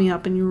coming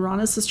up, and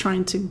Uranus is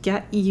trying to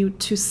get you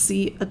to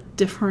see a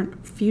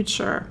different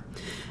future.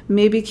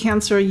 Maybe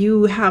Cancer,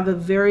 you have a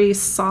very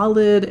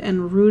solid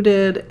and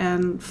rooted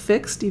and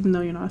fixed, even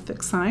though you're not a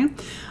fixed sign,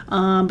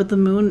 but the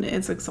moon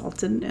is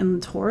exalted in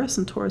Taurus,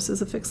 and Taurus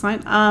is a fixed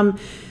sign.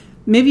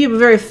 Maybe you have a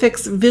very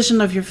fixed vision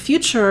of your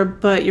future,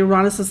 but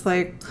Uranus is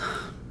like,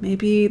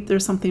 maybe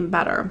there's something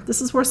better. This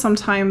is where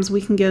sometimes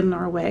we can get in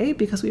our way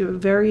because we have a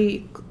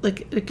very,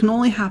 it can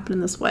only happen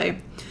in this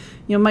way.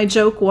 My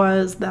joke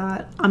was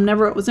that I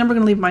was never going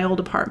to leave my old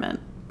apartment.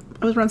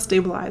 I was rent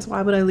stabilized.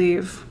 Why would I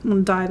leave? I'm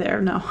going to die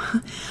there. No.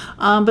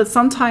 But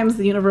sometimes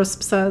the universe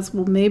says,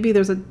 well, maybe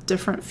there's a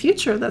different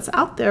future that's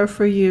out there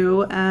for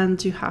you,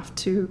 and you have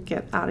to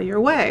get out of your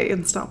way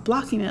and stop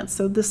blocking it.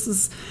 So this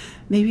is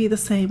maybe the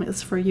same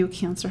as for you,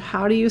 Cancer.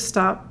 How do you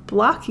stop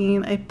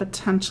blocking a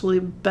potentially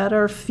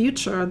better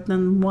future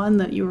than one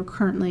that you are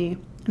currently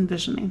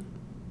envisioning?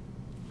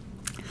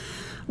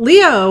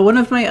 Leo, one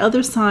of my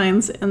other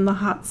signs in the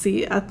hot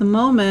seat at the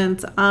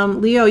moment.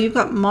 Leo, you've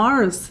got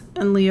Mars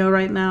in Leo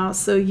right now.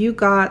 So you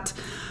got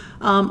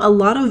a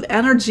lot of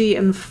energy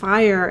and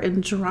fire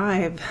and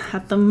drive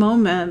at the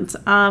moment.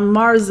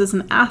 Mars is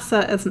an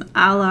asset, as an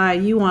ally.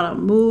 You want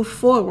to move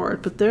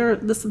forward, but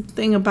this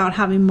thing about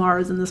having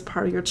Mars in this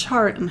part of your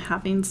chart and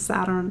having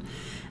Saturn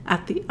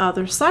at the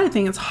other side of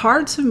things, it's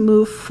hard to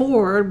move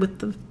forward with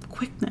the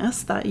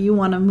quickness that you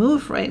want to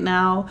move right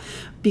now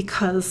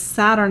because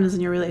Saturn is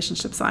in your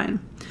relationship sign.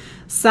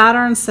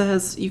 Saturn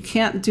says you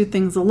can't do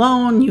things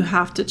alone. You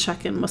have to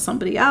check in with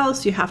somebody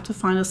else. You have to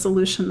find a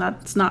solution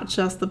that's not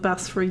just the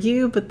best for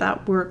you, but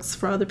that works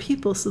for other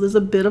people. So there's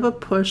a bit of a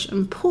push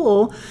and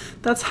pull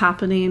that's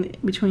happening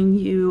between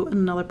you and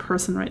another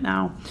person right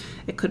now.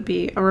 It could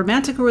be a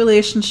romantic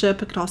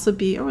relationship. It could also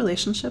be a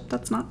relationship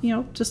that's not,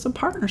 just a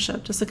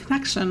partnership, just a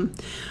connection.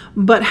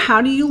 But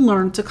how do you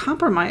learn to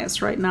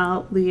compromise right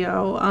now,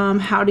 Leo?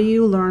 How do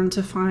you learn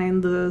to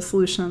find the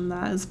solution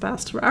that is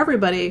best for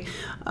everybody?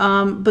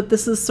 But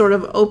this is sort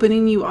of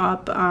opening you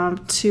up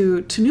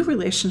to new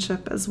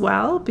relationship as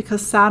well,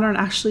 because Saturn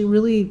actually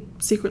really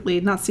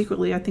not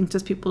secretly, I think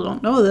just people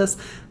don't know this,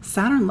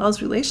 Saturn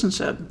loves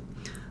relationship.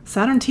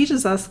 Saturn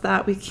teaches us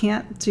that we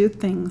can't do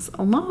things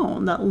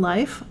alone, that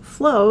life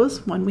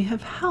flows when we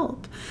have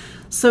help.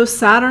 So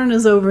Saturn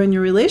is over in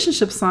your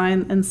relationship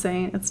sign and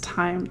saying it's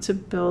time to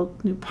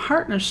build new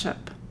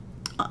partnership.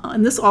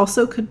 And this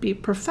also could be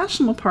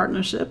professional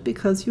partnership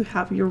because you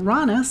have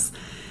Uranus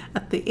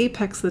at the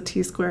apex of the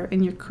T-square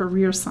in your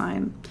career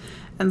sign.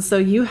 And so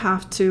you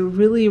have to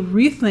really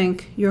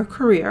rethink your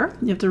career.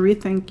 You have to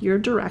rethink your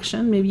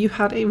direction. Maybe you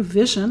had a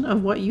vision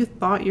of what you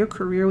thought your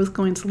career was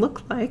going to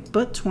look like,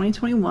 but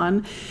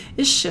 2021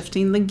 is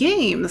shifting the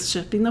game, it's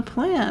shifting the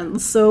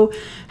plans. So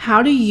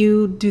how do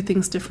you do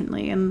things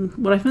differently? And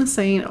what I've been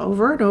saying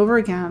over and over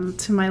again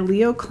to my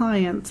Leo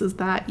clients is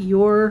that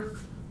your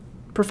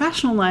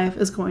professional life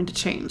is going to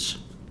change.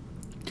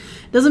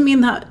 Doesn't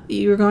mean that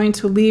you're going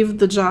to leave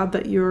the job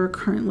that you're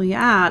currently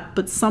at,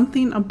 but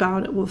something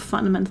about it will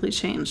fundamentally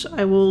change.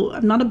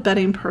 I'm not a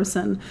betting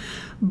person,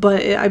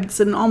 but it's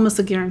almost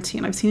a guarantee.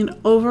 And I've seen it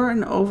over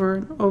and over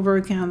and over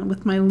again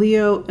with my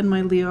Leo and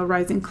my Leo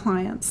rising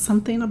clients.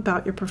 Something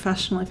about your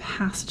professional life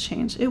has to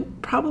change.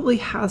 It probably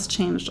has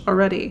changed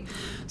already.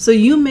 So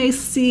you may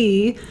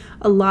see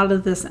a lot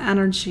of this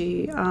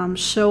energy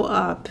show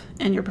up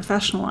in your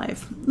professional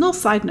life. No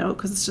side note,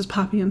 because it's just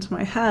popping into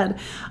my head.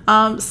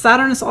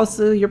 Saturn is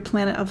also your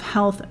planet of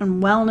health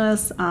and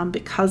wellness.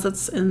 Because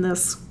it's in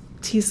this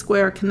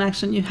T-square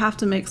connection, you have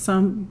to make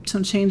some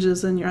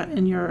changes in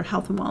your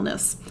health and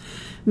wellness.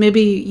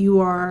 Maybe you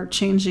are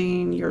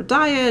changing your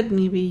diet.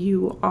 Maybe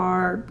you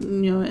are,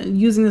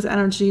 using this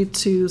energy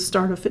to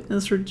start a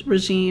fitness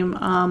regime.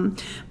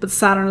 But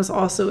Saturn is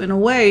also, in a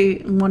way,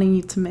 wanting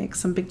you to make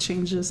some big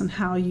changes in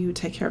how you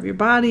take care of your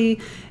body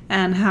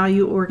and how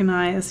you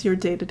organize your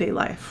day-to-day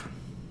life.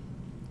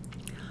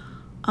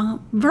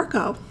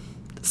 Virgo.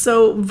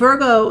 So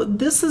Virgo,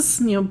 this is,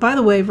 by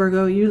the way,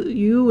 Virgo,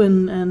 you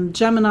and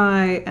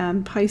Gemini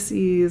and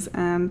Pisces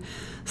and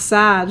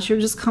Sag, you're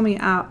just coming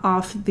out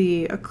off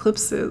the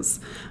eclipses.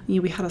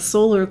 We had a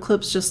solar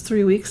eclipse just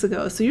 3 weeks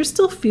ago, so you're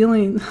still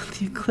feeling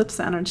the eclipse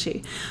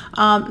energy.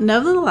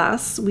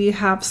 Nevertheless, we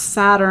have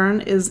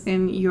Saturn is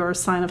in your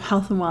sign of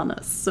health and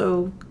wellness.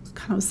 So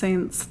kind of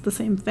saying the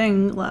same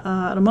thing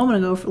a moment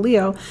ago for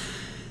Leo.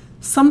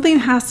 Something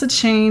has to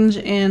change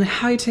in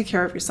how you take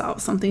care of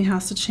yourself. Something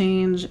has to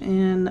change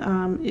in,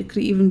 it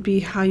could even be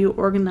how you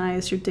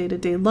organize your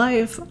day-to-day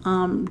life.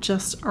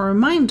 Just a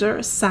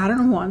reminder,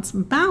 Saturn wants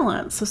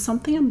balance. So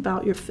something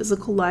about your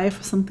physical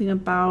life, something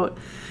about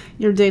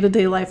your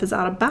day-to-day life is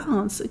out of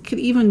balance. It could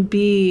even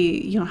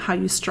be, how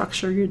you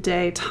structure your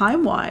day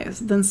time-wise.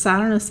 Then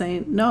Saturn is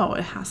saying, no,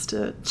 it has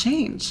to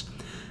change.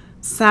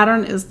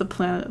 Saturn is the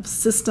planet of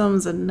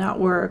systems and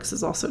networks,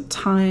 is also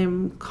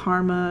time,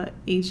 karma,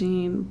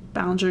 aging,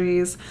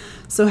 boundaries.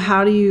 So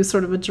how do you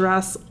sort of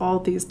address all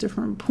these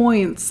different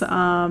points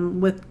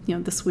with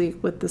this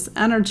week with this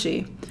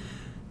energy?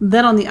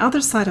 Then on the other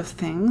side of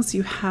things,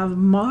 you have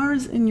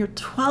Mars in your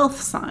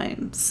 12th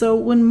sign. So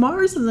when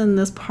Mars is in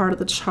this part of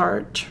the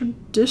chart,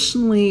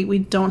 traditionally we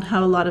don't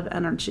have a lot of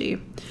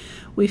energy.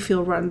 We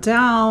feel run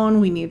down,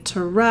 we need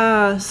to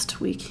rest,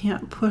 we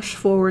can't push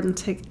forward and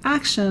take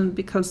action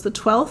because the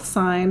 12th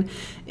sign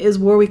is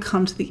where we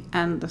come to the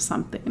end of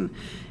something.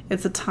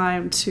 It's a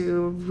time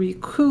to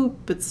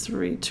recoup, it's to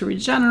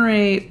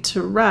regenerate,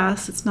 to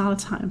rest. It's not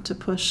a time to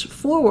push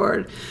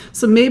forward.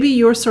 So maybe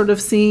you're sort of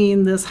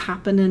seeing this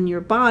happen in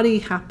your body,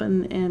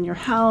 happen in your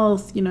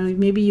health.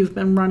 Maybe you've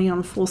been running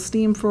on full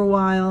steam for a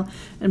while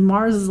and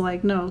Mars is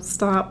like, no,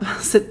 stop,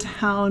 sit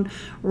down,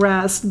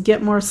 rest,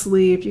 get more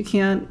sleep. You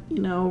can't,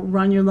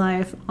 run your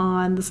life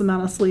on this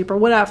amount of sleep or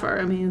whatever.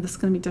 I mean, this is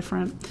going to be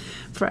different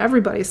for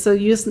everybody. So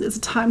it's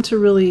a time to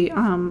really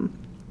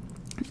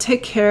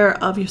take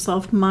care of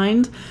yourself,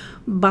 mind,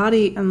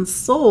 body, and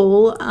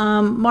soul.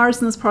 Mars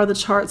in this part of the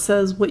chart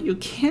says what you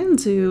can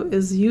do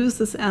is use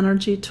this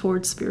energy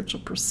towards spiritual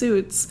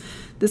pursuits.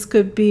 This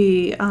could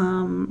be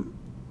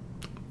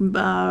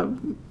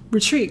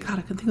retreat. God,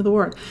 I couldn't think of the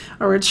word.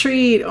 A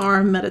retreat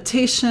or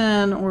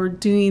meditation or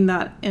doing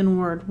that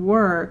inward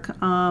work.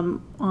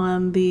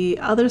 On the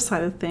other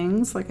side of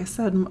things, like I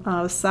said,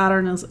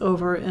 Saturn is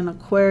over in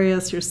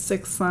Aquarius, your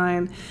 6th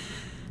sign.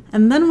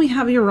 And then we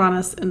have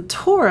Uranus in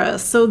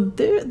Taurus. So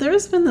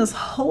there's been this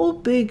whole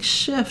big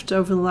shift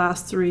over the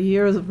last 3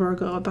 years of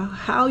Virgo about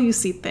how you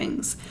see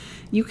things.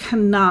 You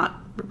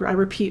cannot, I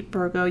repeat,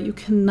 Virgo, you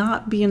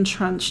cannot be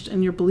entrenched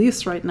in your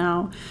beliefs right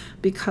now,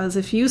 because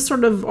if you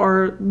sort of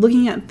are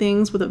looking at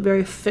things with a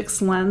very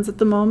fixed lens at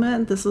the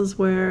moment, this is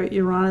where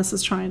Uranus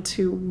is trying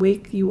to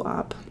wake you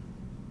up,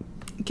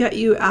 get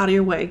you out of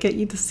your way, get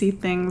you to see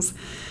things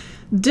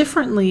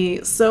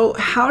differently. So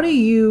how do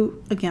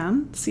you,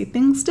 again, see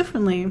things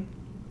differently?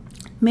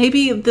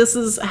 Maybe this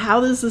is,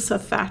 how does this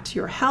affect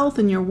your health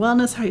and your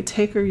wellness, how you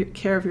take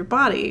care of your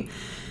body?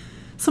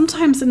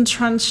 Sometimes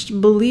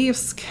entrenched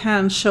beliefs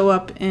can show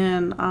up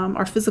in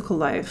our physical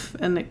life,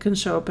 and it can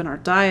show up in our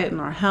diet and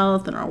our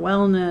health and our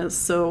wellness.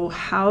 So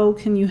how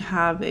can you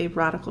have a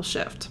radical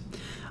shift?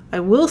 I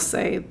will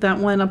say that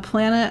when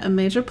a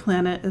major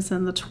planet is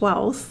in the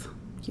 12th,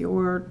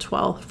 your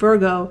 12th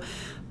Virgo,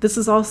 this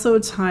is also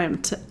a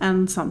time to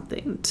end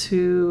something,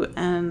 to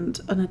end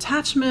an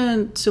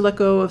attachment, to let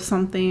go of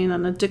something,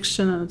 an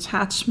addiction, an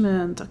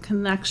attachment, a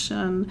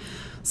connection.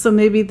 So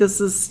maybe this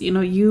is,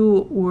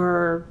 you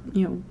were,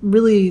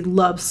 really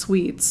love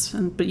sweets,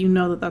 but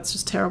that that's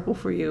just terrible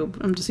for you.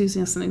 I'm just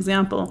using this as an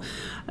example.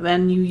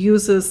 And you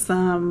use this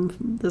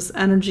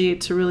energy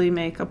to really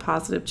make a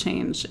positive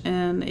change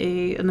in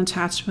an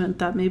attachment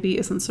that maybe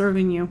isn't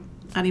serving you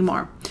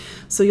anymore.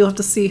 So you'll have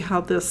to see how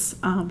this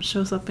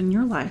shows up in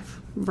your life,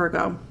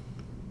 Virgo.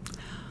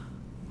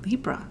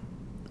 Libra.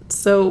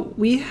 So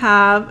we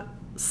have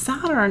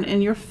Saturn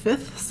in your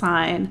 5th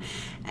sign.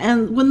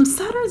 And when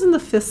Saturn's in the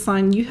 5th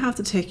sign, you have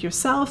to take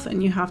yourself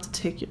and you have to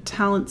take your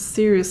talent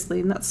seriously.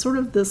 And that's sort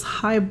of this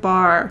high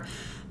bar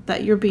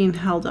that you're being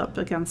held up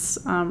against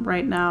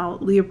right now,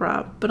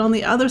 Libra. But on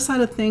the other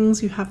side of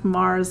things, you have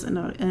Mars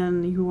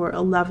in your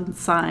 11th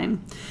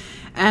sign.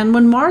 And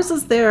when Mars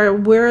is there,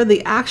 where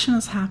the action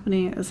is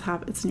happening,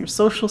 it's in your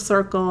social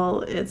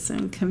circle, it's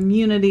in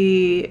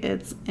community,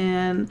 it's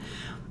in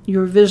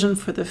your vision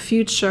for the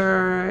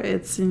future,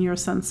 it's in your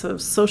sense of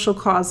social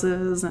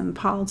causes and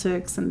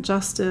politics and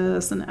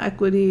justice and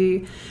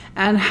equity.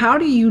 And how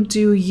do you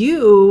do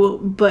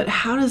you, but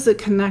how does it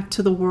connect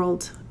to the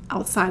world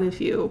outside of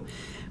you?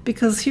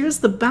 Because here's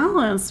the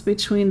balance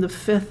between the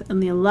 5th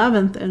and the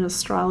 11th in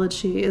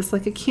astrology. It's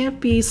like it can't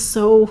be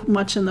so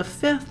much in the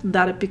 5th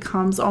that it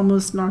becomes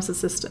almost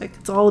narcissistic.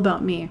 It's all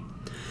about me.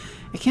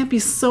 It can't be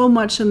so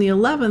much in the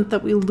 11th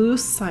that we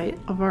lose sight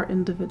of our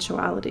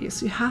individuality.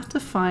 So you have to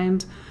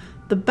find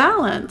the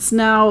balance.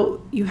 Now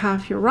you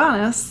have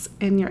Uranus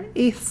in your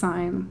 8th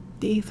sign,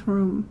 the 8th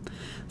room.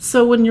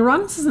 So when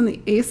Uranus is in the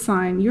 8th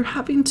sign, you're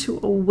having to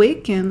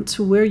awaken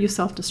to where you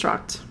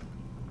self-destruct,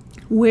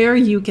 where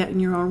you get in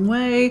your own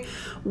way,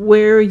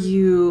 where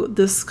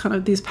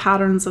these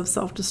patterns of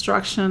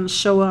self-destruction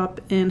show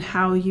up in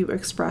how you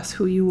express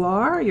who you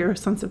are, your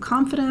sense of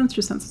confidence,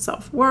 your sense of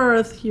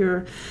self-worth,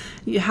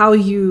 how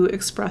you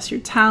express your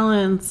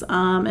talents,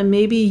 and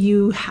maybe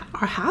you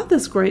have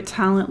this great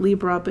talent,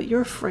 Libra, but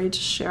you're afraid to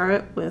share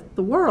it with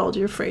the world.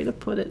 You're afraid to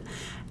put it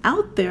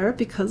out there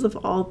because of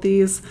all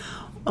these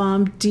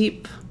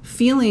deep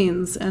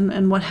feelings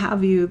and what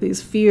have you,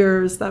 these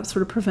fears that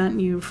sort of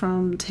prevent you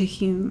from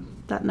taking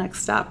that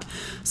next step.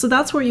 So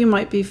that's where you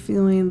might be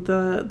feeling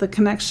the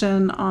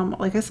connection.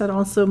 Like I said,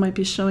 also might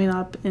be showing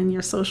up in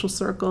your social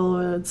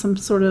circle, some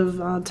sort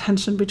of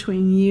tension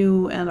between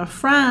you and a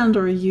friend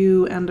or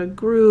you and a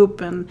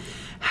group, and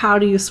how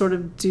do you sort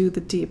of do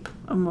the deep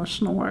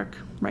emotional work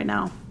right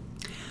now.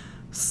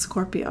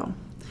 Scorpio.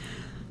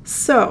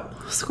 So,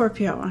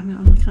 Scorpio, I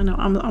know,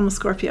 I'm a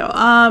Scorpio.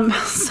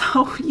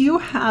 So you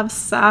have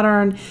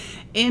Saturn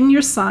in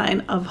your sign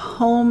of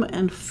home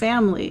and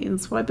family.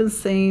 And so what I've been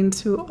saying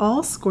to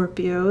all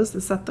Scorpios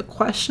is that the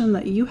question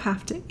that you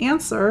have to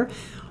answer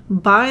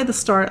by the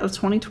start of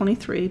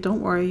 2023,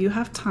 don't worry, you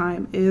have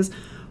time, is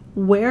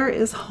where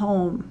is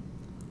home?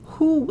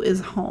 Who is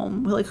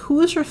home? Like,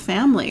 who is your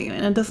family?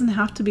 And it doesn't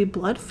have to be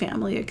blood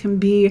family. It can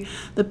be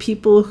the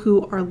people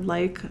who are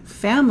like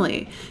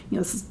family.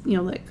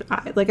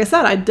 Like I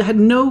said,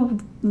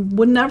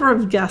 would never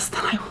have guessed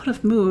that I would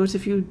have moved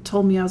if you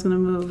told me I was going to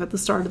move at the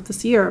start of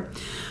this year.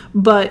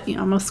 But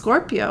I'm a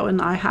Scorpio,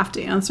 and I have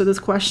to answer this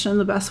question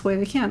the best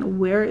way I can.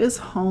 Where is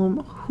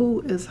home?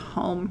 Who is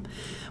home?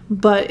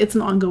 But it's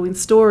an ongoing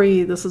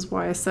story. This is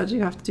why I said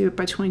you have to do it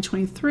by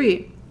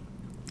 2023.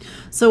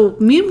 So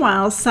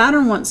meanwhile,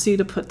 Saturn wants you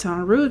to put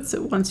down roots.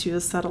 It wants you to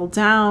settle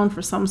down.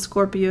 For some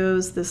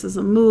Scorpios, this is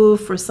a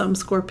move. For some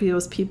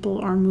Scorpios, people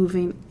are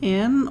moving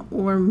in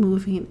or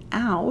moving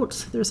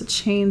out. There's a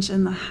change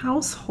in the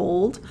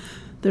household.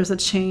 There's a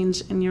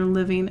change in your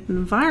living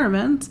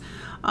environment.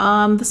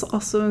 This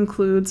also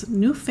includes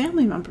new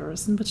family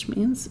members, which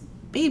means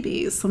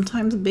babies.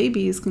 Sometimes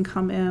babies can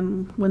come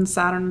in when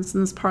Saturn is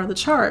in this part of the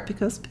chart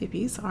because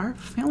babies are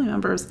family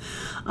members.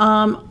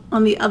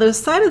 On the other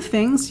side of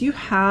things, you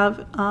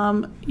have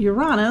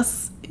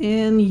Uranus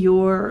in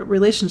your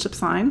relationship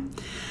sign.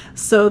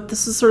 So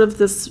this is sort of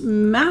this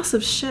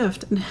massive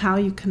shift in how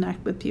you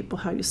connect with people,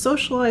 how you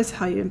socialize,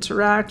 how you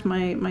interact.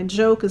 My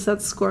joke is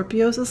that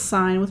Scorpio is a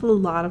sign with a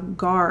lot of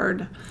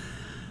guard.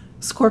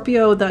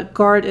 Scorpio, that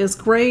guard is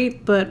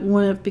great, but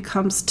when it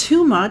becomes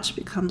too much, it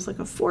becomes like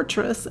a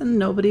fortress and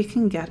nobody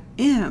can get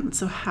in.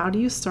 So how do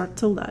you start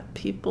to let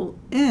people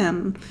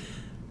in?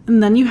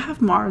 And then you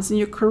have Mars in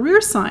your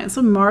career sign.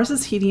 So Mars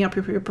is heating up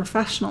your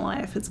professional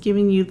life. It's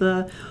giving you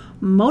the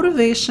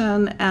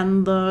motivation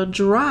and the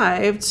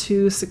drive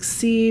to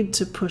succeed,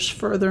 to push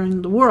further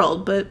in the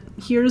world. But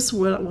here's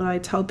what I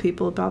tell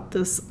people about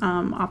this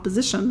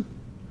opposition.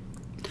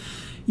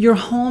 Your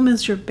home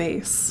is your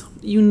base.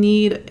 You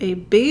need a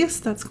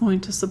base that's going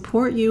to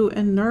support you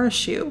and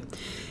nourish you.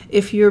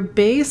 If your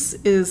base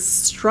is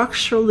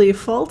structurally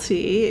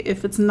faulty,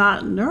 if it's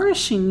not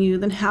nourishing you,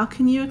 then how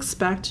can you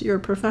expect your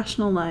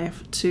professional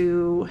life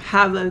to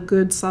have a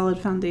good, solid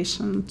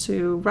foundation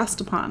to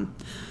rest upon?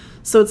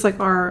 So it's like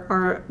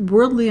our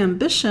worldly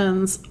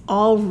ambitions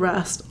all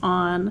rest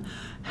on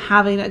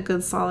having a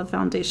good, solid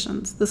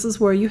foundation. This is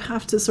where you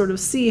have to sort of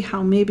see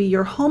how maybe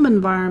your home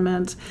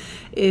environment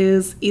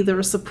is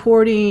either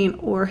supporting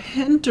or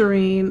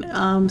hindering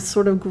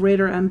sort of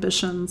greater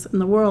ambitions in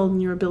the world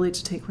and your ability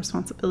to take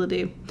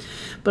responsibility.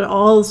 But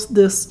all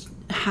this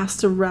has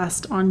to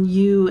rest on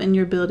you and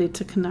your ability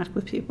to connect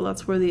with people.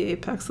 That's where the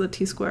apex of the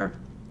T-square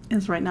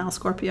is right now,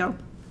 Scorpio.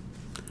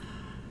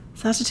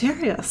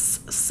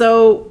 Sagittarius.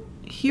 So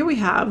here we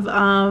have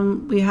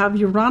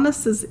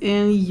Uranus is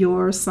in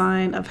your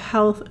sign of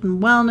health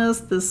and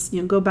wellness. This,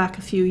 go back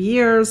a few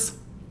years.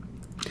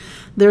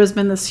 There has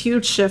been this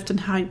huge shift in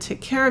how you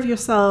take care of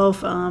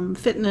yourself,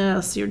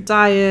 fitness, your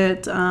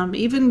diet,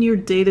 even your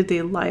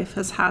day-to-day life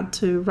has had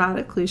to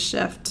radically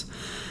shift.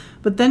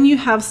 But then you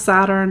have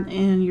Saturn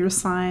in your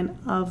sign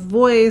of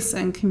voice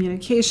and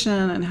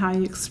communication and how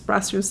you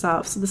express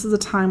yourself. So this is a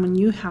time when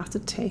you have to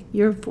take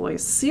your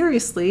voice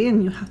seriously,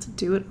 and you have to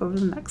do it over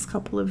the next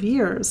couple of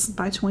years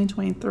by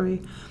 2023.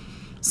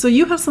 So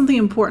you have something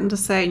important to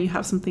say and you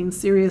have something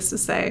serious to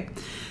say.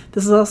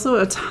 This is also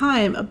a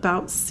time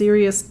about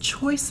serious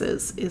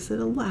choices. Is it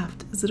a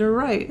left? Is it a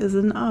right? Is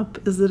it an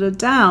up? Is it a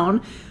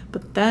down?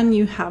 But then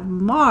you have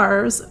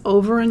Mars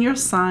over in your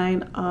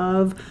sign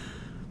of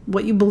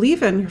what you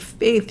believe in, your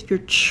faith, your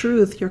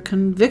truth, your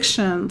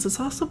convictions. It's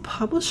also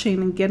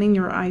publishing and getting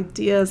your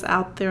ideas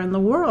out there in the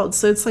world.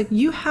 So it's like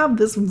you have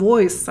this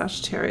voice,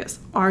 Sagittarius.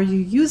 Are you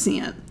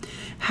using it?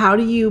 How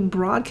do you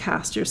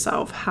broadcast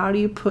yourself? How do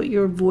you put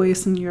your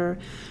voice and your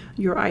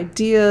your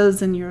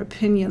ideas and your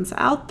opinions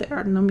out there.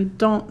 And I mean,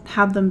 don't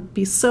have them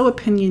be so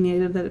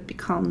opinionated that it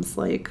becomes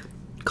like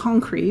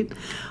concrete.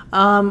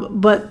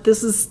 But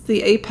this is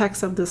the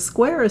apex of this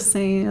square is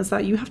saying is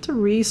that you have to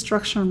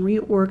restructure and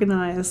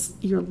reorganize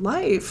your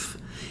life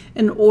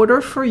in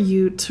order for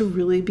you to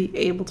really be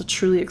able to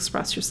truly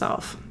express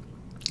yourself,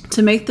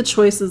 to make the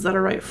choices that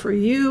are right for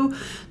you,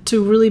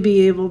 to really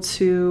be able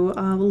to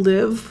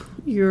live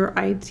your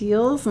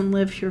ideals and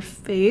live your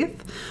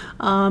faith.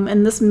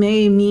 And this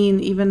may mean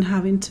even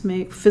having to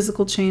make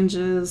physical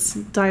changes,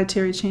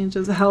 dietary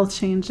changes, health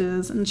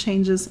changes, and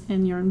changes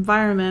in your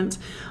environment.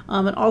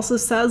 It also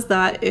says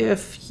that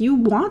if you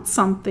want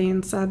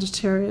something,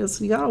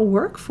 Sagittarius, you got to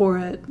work for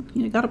it.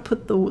 You got to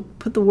put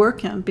the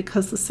work in,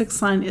 because the sixth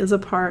sign is a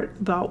part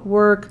about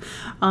work.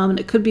 And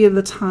it could be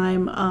the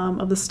time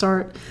of the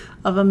start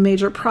of a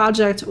major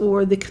project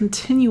or the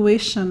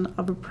continuation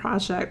of a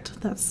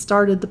project that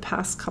started the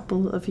past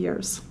couple of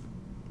years.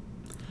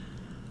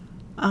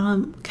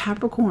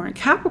 Capricorn,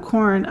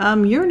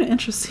 you're in an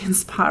interesting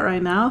spot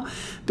right now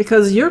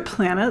because your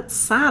planet,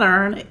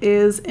 Saturn,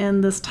 is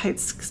in this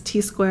tight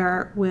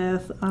T-square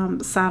with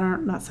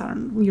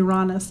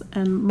Uranus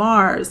and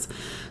Mars.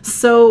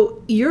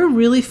 So you're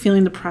really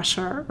feeling the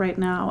pressure right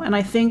now. And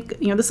I think,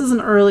 this is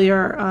an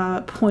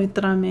earlier point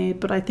that I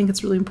made, but I think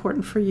it's really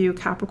important for you,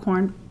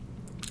 Capricorn.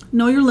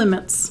 Know your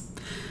limits.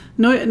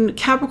 No,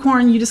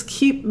 Capricorn, you just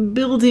keep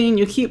building,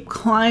 you keep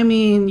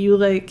climbing,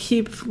 you I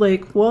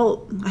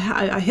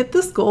hit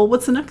this goal,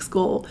 what's the next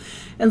goal?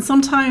 And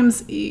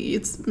sometimes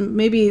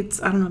maybe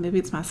it's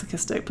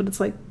masochistic, but it's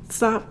like,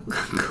 stop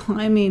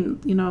climbing,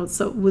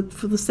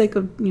 for the sake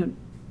of,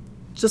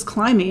 just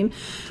climbing.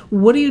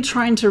 What are you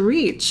trying to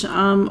reach?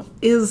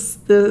 Is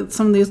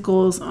some of these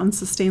goals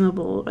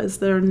unsustainable? Is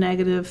there a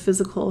negative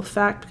physical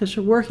effect because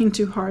you're working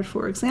too hard,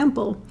 for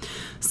example?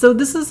 So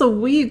this is a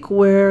week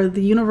where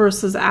the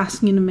universe is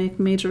asking you to make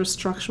major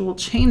structural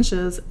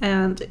changes,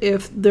 and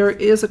if there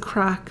is a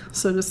crack,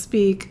 so to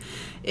speak,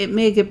 it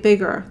may get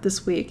bigger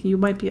this week. You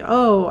might be,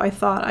 I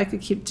thought I could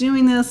keep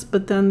doing this,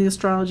 but then the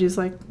astrology is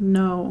like,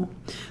 no.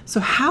 So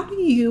how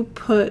do you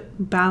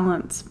put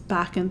balance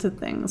back into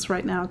things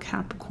right now,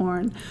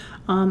 Capricorn?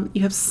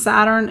 You have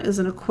Saturn is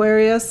in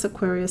Aquarius.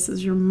 Aquarius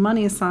is your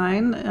money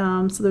sign.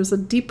 So there's a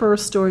deeper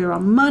story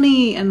around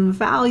money and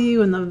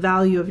value, and the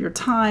value of your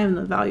time and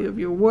the value of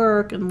your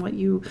work and what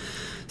you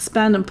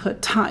spend and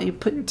put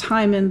your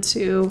time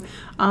into,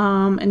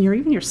 and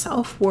even your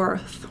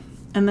self-worth.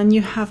 And then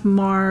you have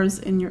Mars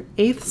in your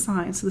 8th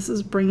sign. So this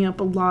is bringing up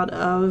a lot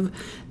of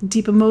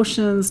deep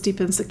emotions,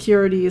 deep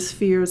insecurities,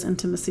 fears,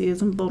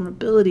 intimacies, and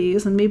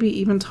vulnerabilities, and maybe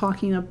even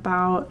talking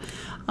about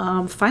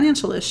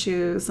financial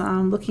issues,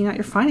 looking at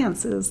your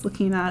finances,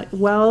 looking at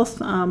wealth,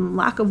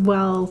 lack of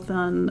wealth,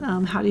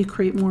 and how do you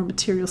create more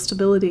material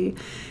stability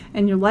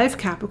in your life,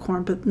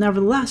 Capricorn. But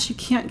nevertheless, you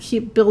can't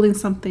keep building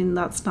something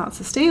that's not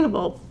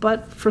sustainable.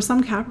 But for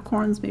some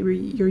Capricorns, maybe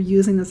you're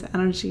using this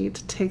energy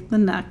to take the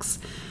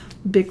next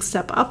big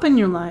step up in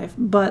your life,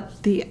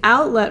 but the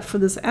outlet for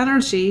this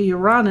energy,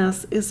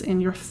 Uranus, is in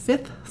your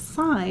 5th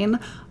sign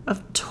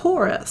of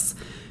Taurus.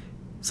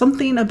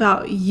 Something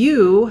about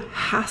you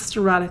has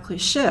to radically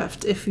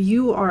shift. If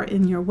you are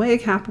in your way,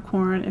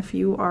 Capricorn, if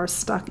you are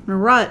stuck in a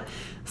rut,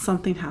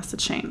 something has to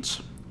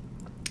change.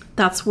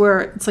 That's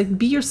where it's like,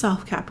 be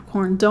yourself,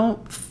 Capricorn. Don't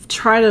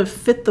try to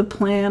fit the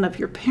plan of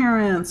your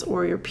parents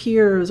or your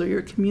peers or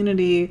your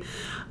community.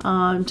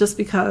 Just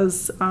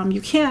because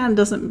you can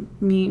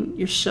doesn't mean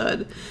you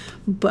should.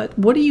 But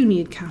what do you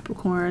need,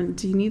 Capricorn?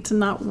 Do you need to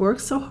not work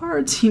so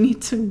hard? Do you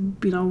need to,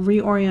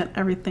 reorient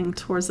everything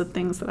towards the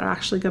things that are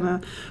actually going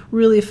to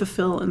really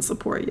fulfill and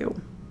support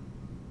you?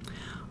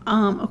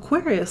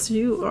 Aquarius,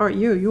 you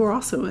are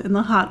also in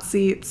the hot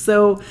seat.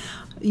 So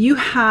you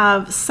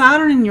have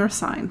Saturn in your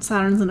sign.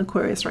 Saturn's in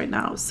Aquarius right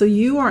now. So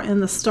you are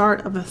in the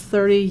start of a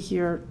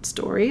 30-year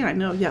story. I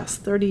know, yes,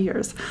 30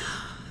 years.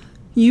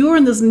 You are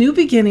in this new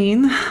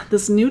beginning,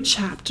 this new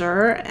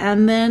chapter,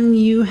 and then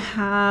you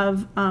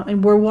have,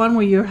 and we're one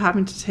where you're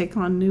having to take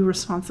on new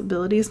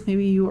responsibilities.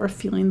 Maybe you are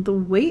feeling the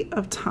weight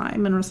of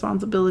time and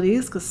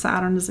responsibilities because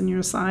Saturn is in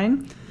your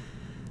sign.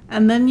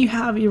 And then you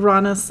have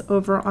Uranus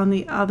over on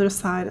the other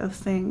side of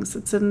things.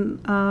 It's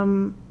in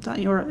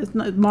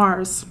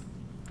Mars.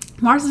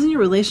 Mars is in your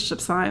relationship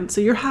sign,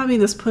 so you're having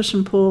this push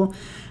and pull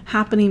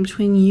happening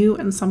between you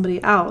and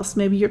somebody else.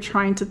 Maybe you're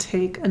trying to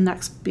take a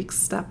next big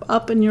step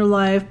up in your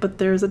life, but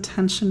there's a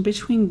tension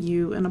between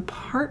you and a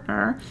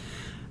partner.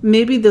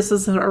 Maybe this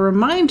is a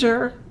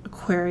reminder,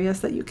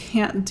 Aquarius, that you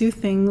can't do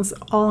things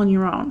all on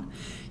your own.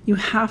 You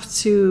have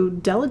to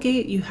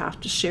delegate, you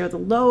have to share the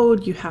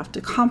load, you have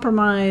to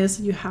compromise,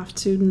 you have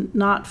to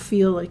not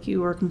feel like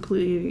you are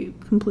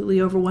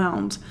completely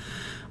overwhelmed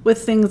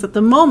with things at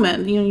the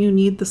moment. You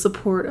need the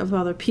support of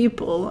other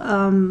people.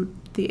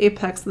 The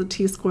apex of the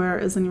T-square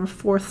is in your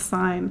 4th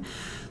sign.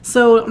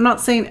 So I'm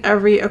not saying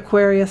every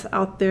Aquarius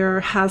out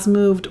there has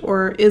moved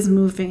or is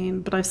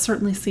moving, but I've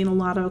certainly seen a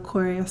lot of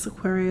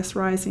Aquarius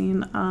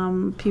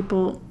rising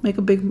people make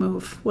a big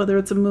move, whether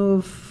it's a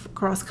move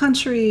across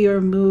country or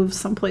move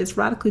someplace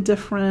radically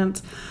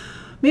different.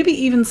 maybe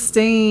even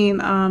staying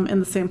in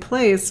the same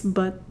place,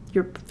 but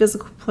your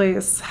physical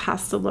place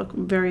has to look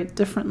very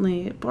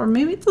differently. Or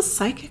maybe it's a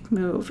psychic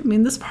move. I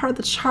mean, this part of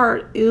the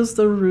chart is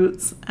the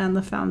roots and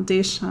the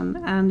foundation,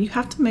 and you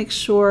have to make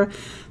sure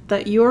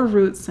that your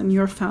roots and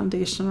your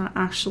foundation are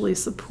actually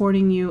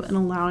supporting you and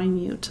allowing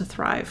you to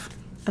thrive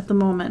at the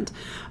moment.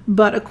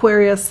 But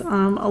Aquarius, a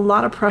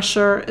lot of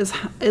pressure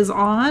is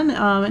on,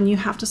 and you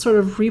have to sort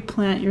of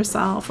replant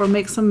yourself or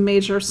make some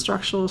major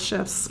structural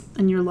shifts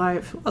in your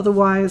life.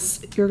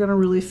 Otherwise, you're going to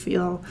really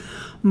feel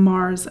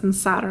Mars and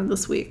Saturn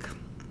this week.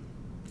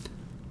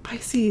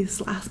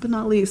 Pisces, last but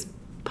not least,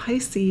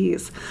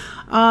 Pisces.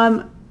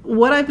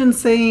 What I've been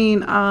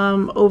saying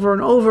over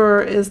and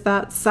over is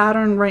that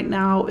Saturn right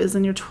now is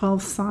in your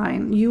 12th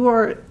sign. You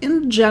are,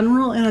 in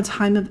general, in a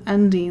time of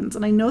endings.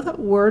 And I know that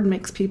word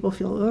makes people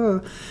feel,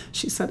 oh,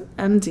 she said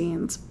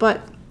endings.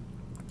 But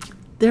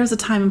there's a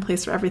time and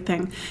place for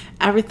everything.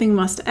 Everything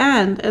must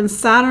end. And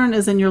Saturn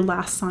is in your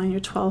last sign,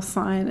 your 12th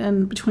sign.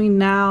 And between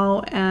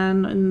now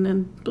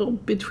and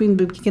between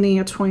the beginning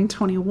of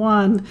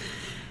 2021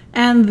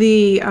 and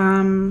the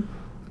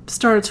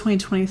start of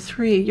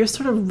 2023, you're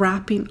sort of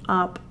wrapping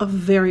up a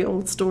very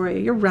old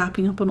story. You're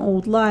wrapping up an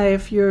old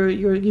life.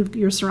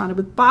 You're surrounded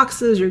with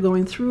boxes. You're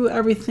going through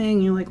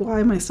everything. You're like, why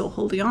am I still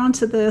holding on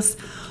to this?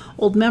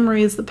 Old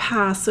memories, the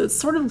past. So it's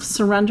sort of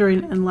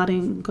surrendering and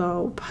letting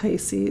go,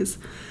 Pisces.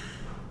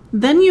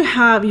 Then you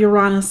have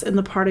Uranus in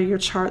the part of your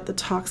chart that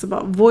talks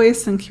about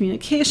voice and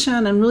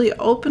communication and really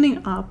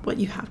opening up what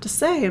you have to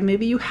say. And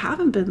maybe you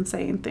haven't been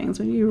saying things.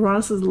 Maybe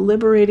Uranus is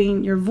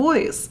liberating your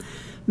voice.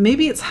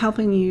 Maybe it's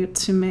helping you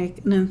to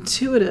make an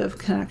intuitive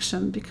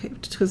connection,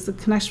 because the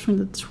connection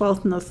between the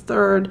 12th and the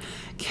 3rd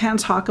can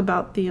talk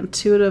about the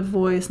intuitive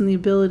voice and the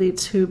ability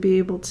to be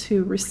able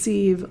to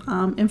receive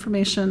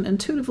information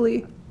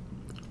intuitively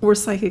or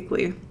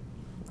psychically.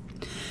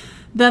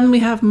 Then we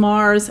have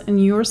Mars in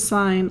your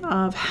sign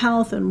of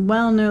health and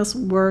wellness,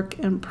 work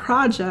and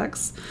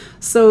projects.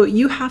 So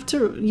you have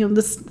to,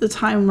 this the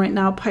time right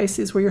now,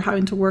 Pisces, where you're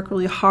having to work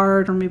really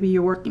hard, or maybe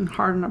you're working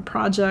hard on a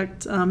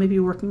project, maybe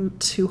you're working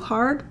too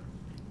hard,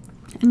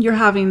 and you're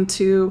having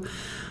to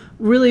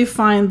really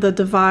find the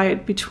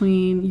divide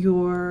between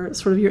your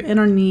sort of your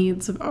inner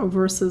needs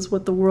versus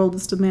what the world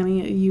is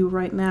demanding at you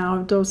right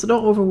now. So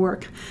don't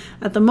overwork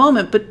at the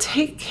moment, but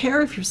take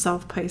care of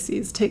yourself,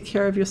 Pisces. Take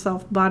care of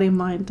yourself, body,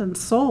 mind, and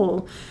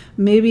soul.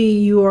 Maybe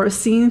you are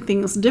seeing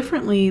things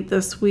differently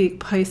this week,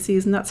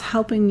 Pisces, and that's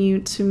helping you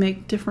to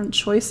make different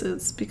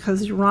choices,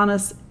 because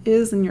Uranus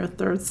is in your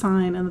 3rd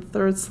sign, and the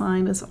 3rd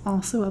sign is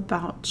also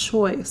about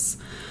choice.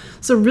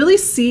 So really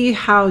see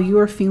how you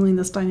are feeling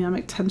this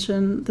dynamic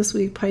tension this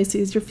week,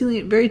 Pisces. You're feeling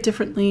it very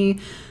differently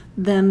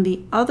than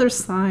the other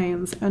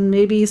signs, and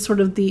maybe sort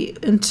of the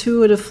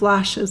intuitive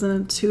flashes and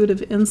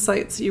intuitive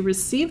insights you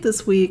receive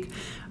this week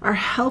are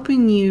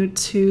helping you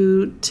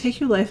to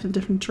take your life in a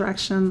different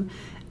direction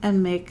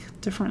and make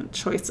different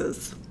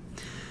choices.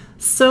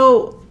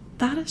 So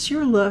that is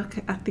your look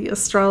at the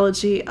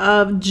astrology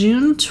of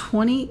June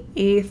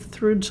 28th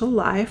through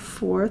July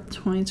 4th,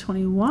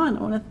 2021. I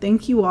want to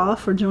thank you all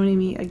for joining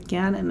me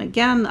again and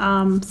again.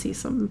 See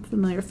some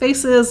familiar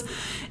faces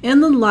in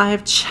the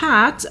live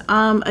chat.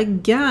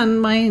 Again,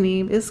 my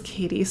name is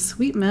Katie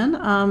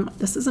Sweetman.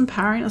 This is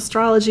Empowering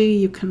Astrology.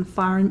 You can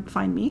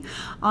find me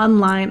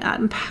online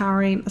at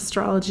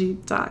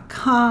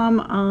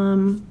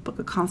empoweringastrology.com. Book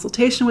a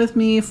consultation with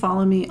me.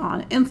 Follow me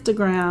on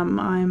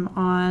Instagram. I'm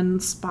on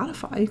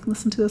Spotify. You can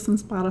listen to this on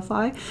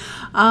Spotify.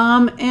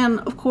 And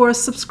of course,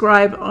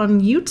 subscribe on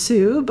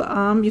YouTube.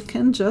 You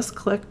can just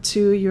click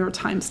to your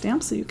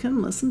timestamp so you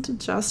can listen to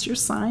just your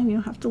sign. You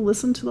don't have to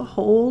listen to the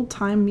whole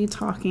time me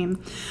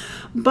talking.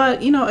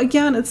 But,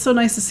 again, it's so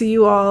nice to see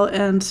you all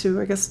and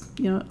to, I guess,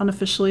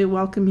 unofficially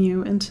welcome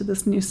you into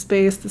this new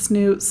space, this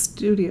new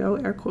studio,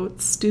 air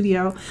quotes,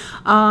 studio.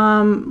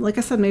 Like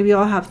I said, maybe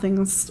I'll have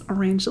things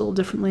arranged a little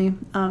differently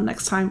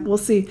next time. We'll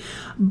see.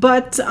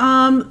 But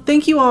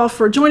thank you all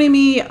for joining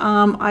me.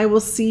 I will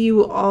see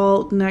you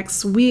all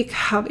next week.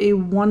 Have a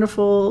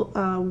wonderful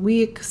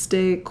week.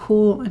 Stay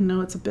cool. I know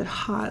it's a bit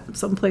hot in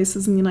some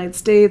places in the United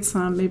States.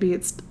 Maybe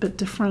it's a bit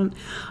different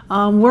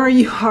where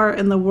you are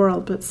in the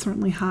world, but it's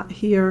certainly hot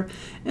here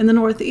in the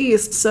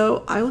Northeast.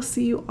 So I will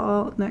see you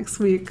all next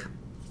week.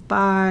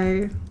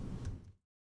 Bye.